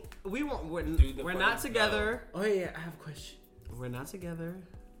mean, we weren't. We're not together. Oh yeah, I have a question. We're not together.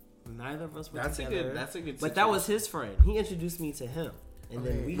 Neither of us were That's a together. good. That's a good. But that was his friend. He introduced me to him, and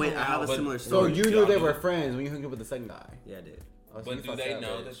then we Wait, hung I have a out. But- similar So story. you knew they were friends when you hung up with the second guy. Yeah, I did. Oh, so But you do fucked they that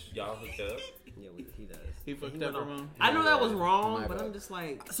know bitch. that y'all hooked up? Yeah, he does. He fucked went up, on. Ramon. I know that was wrong, My but bad. I'm just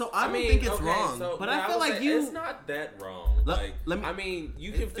like, So I don't think it's okay, wrong. So, But I feel would like say you- it's not that wrong. Like, let me- I mean,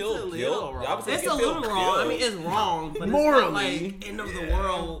 you can feel a little guilt. wrong. I would say it's you a can feel little wrong. I mean, guilt. it's wrong, but Morally. it's not like end of the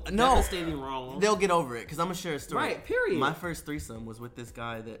world, No. devastating wrong. They'll get over it because I'm gonna share a story. Right, period. My first threesome was with this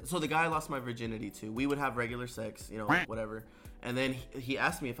guy so the guy I lost my virginity to. We would have regular sex, you know, whatever. And then he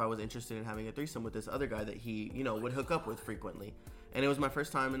asked me if I was interested in having a threesome with this other guy that he, you know, would hook up with frequently. And it was my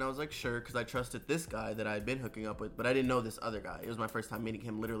first time, and I was like, sure, because I trusted this guy that I had been hooking up with, but I didn't know this other guy. It was my first time meeting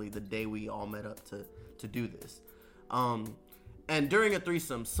him literally the day we all met up to do this. And during a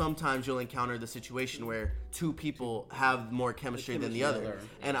threesome, sometimes you'll encounter the situation where two people have more chemistry than the other.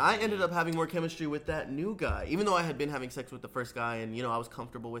 And I ended up having more chemistry with that new guy. Even though I had been having sex with the first guy and, you know, I was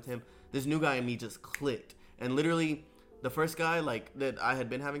comfortable with him, this new guy and me just clicked. And literally, the first guy like that I had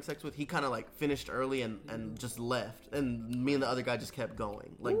been having sex with, he kind of like finished early and just left, and me and the other guy just kept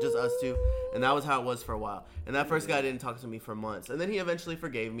going, like just us two, and that was how it was for a while. And that first guy didn't talk to me for months, and then he eventually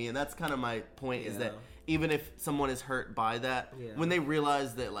forgave me, and that's kind of my point is that even if someone is hurt by that, when they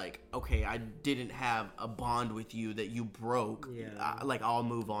realize that like, okay, I didn't have a bond with you that you broke, I'll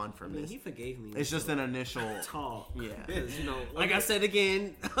move on from this. He forgave me. It's just an initial talk. Yeah. Because, you know, like I said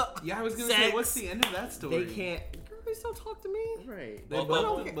again. Yeah, I was gonna say, what's the end of that story? They can't. They still talk to me. Right. They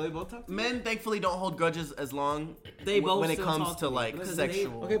both talk to Men thankfully don't hold grudges as long They both when it still comes talk to to me. like Because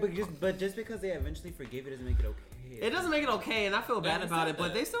sexual. Okay, but just because they eventually forgave it doesn't make it okay. It doesn't make it okay, and I feel bad about it,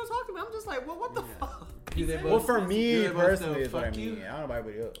 but they still talk to me. I'm just like, well, what the fuck? Well, for me both personally, still is what I fuck mean. you? I don't know about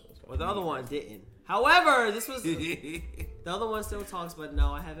everybody else. Well, the other one didn't. However, this was the other one still talks, but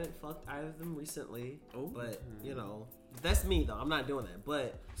no, I haven't fucked either of them recently. But you know, that's me though. I'm not doing that.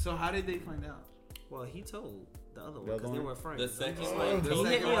 But So how did they find out? well, he told the other one The other because they one? were friends. The second So one? The he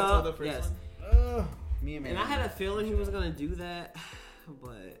hit second me one told the up. first Yes, one? Me and man. and I had a feeling he was gonna do that,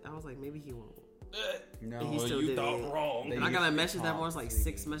 but I was like, maybe he won't. no. And he still you did thought it. wrong. And I got a used to message that talk, morning, it's like so they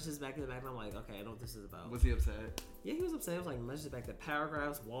 6 can- messages back to back, and I'm like, okay, I know what this is about. Was he upset? Yeah, he was upset. It was like messages back to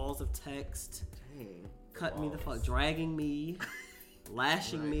paragraphs, walls of text, Dang. cut me the fuck, dragging me,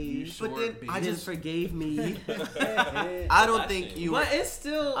 lashing me. You short, But then bitch. I I just forgave me. I don't think you. But it's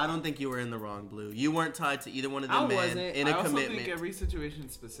still. I don't think you were in the wrong, Blue. You weren't tied to either one of I them men wasn't. in I a also commitment. think every situation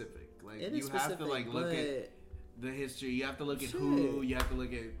is specific. Like It you is have to specific, like look at but the history. You have to look at Shit. who. You have to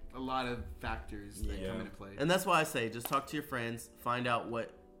look at a lot of factors that Yeah. come into play. And that's why I say just talk to your friends, find out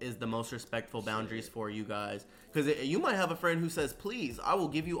what is the most respectful boundaries for you guys. Because you might have a friend who says, please, I will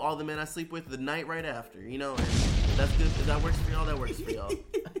give you all the men I sleep with the night right after. You know, and that's good. If that works for y'all, that works for y'all.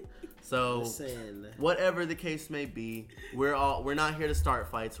 So listen. whatever the case may be, we're not here to start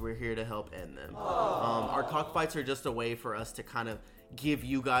fights. We're here to help end them. Our cockfights are just a way for us to kind of give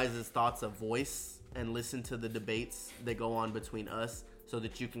you guys' thoughts a voice and listen to the debates that go on between us so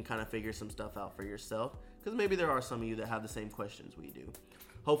that you can kind of figure some stuff out for yourself. Because maybe there are some of you that have the same questions we do.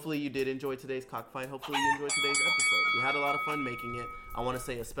 Hopefully you did enjoy today's cockfight. Hopefully you enjoyed today's episode. We had a lot of fun making it. I want to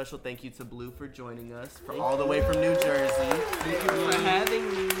say a special thank you to Blue for joining us all the way from New Jersey. Thank you for having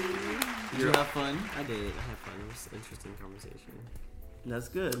me. Did you have fun? I did. I had fun. It was an interesting conversation. That's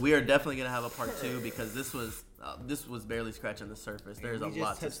good. We are definitely gonna have a part 2 because this was barely scratching the surface. There's a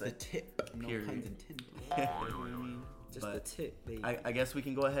lot to say. The tip. No Period. puns intended. Just But the tip, baby. I guess we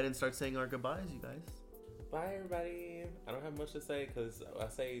can go ahead and start saying our goodbyes, you guys. Bye, everybody. I don't have much to say because I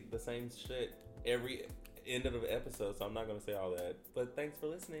say the same shit every end of the episode, so I'm not gonna say all that. But thanks for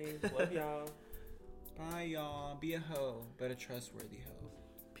listening. Love y'all. Bye, y'all. Be a hoe, but a trustworthy hoe.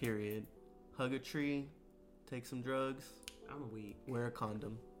 Period. Hug a tree. Take some drugs. I'm weak. Wear a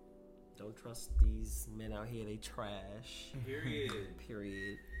condom. Don't trust these men out here. They trash. Period.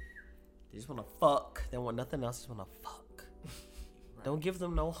 Period. They just want to fuck. They want nothing else. They just want to fuck. Don't give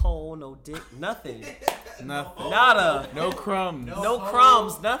them no hole, no dick, nothing. Nothing. Nada. No crumbs. No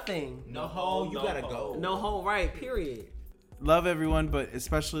crumbs, nothing. No hoe, you gotta go. No hole, right, period. Love everyone, but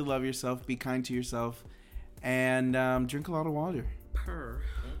especially love yourself. Be kind to yourself, and drink a lot of water. Purr.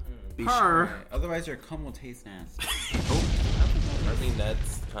 Be Purr. shy. Otherwise, your cum will taste nasty. I think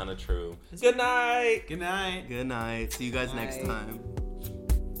that's kind of true. Good night. Good night. Good night. See you guys next Bye. time.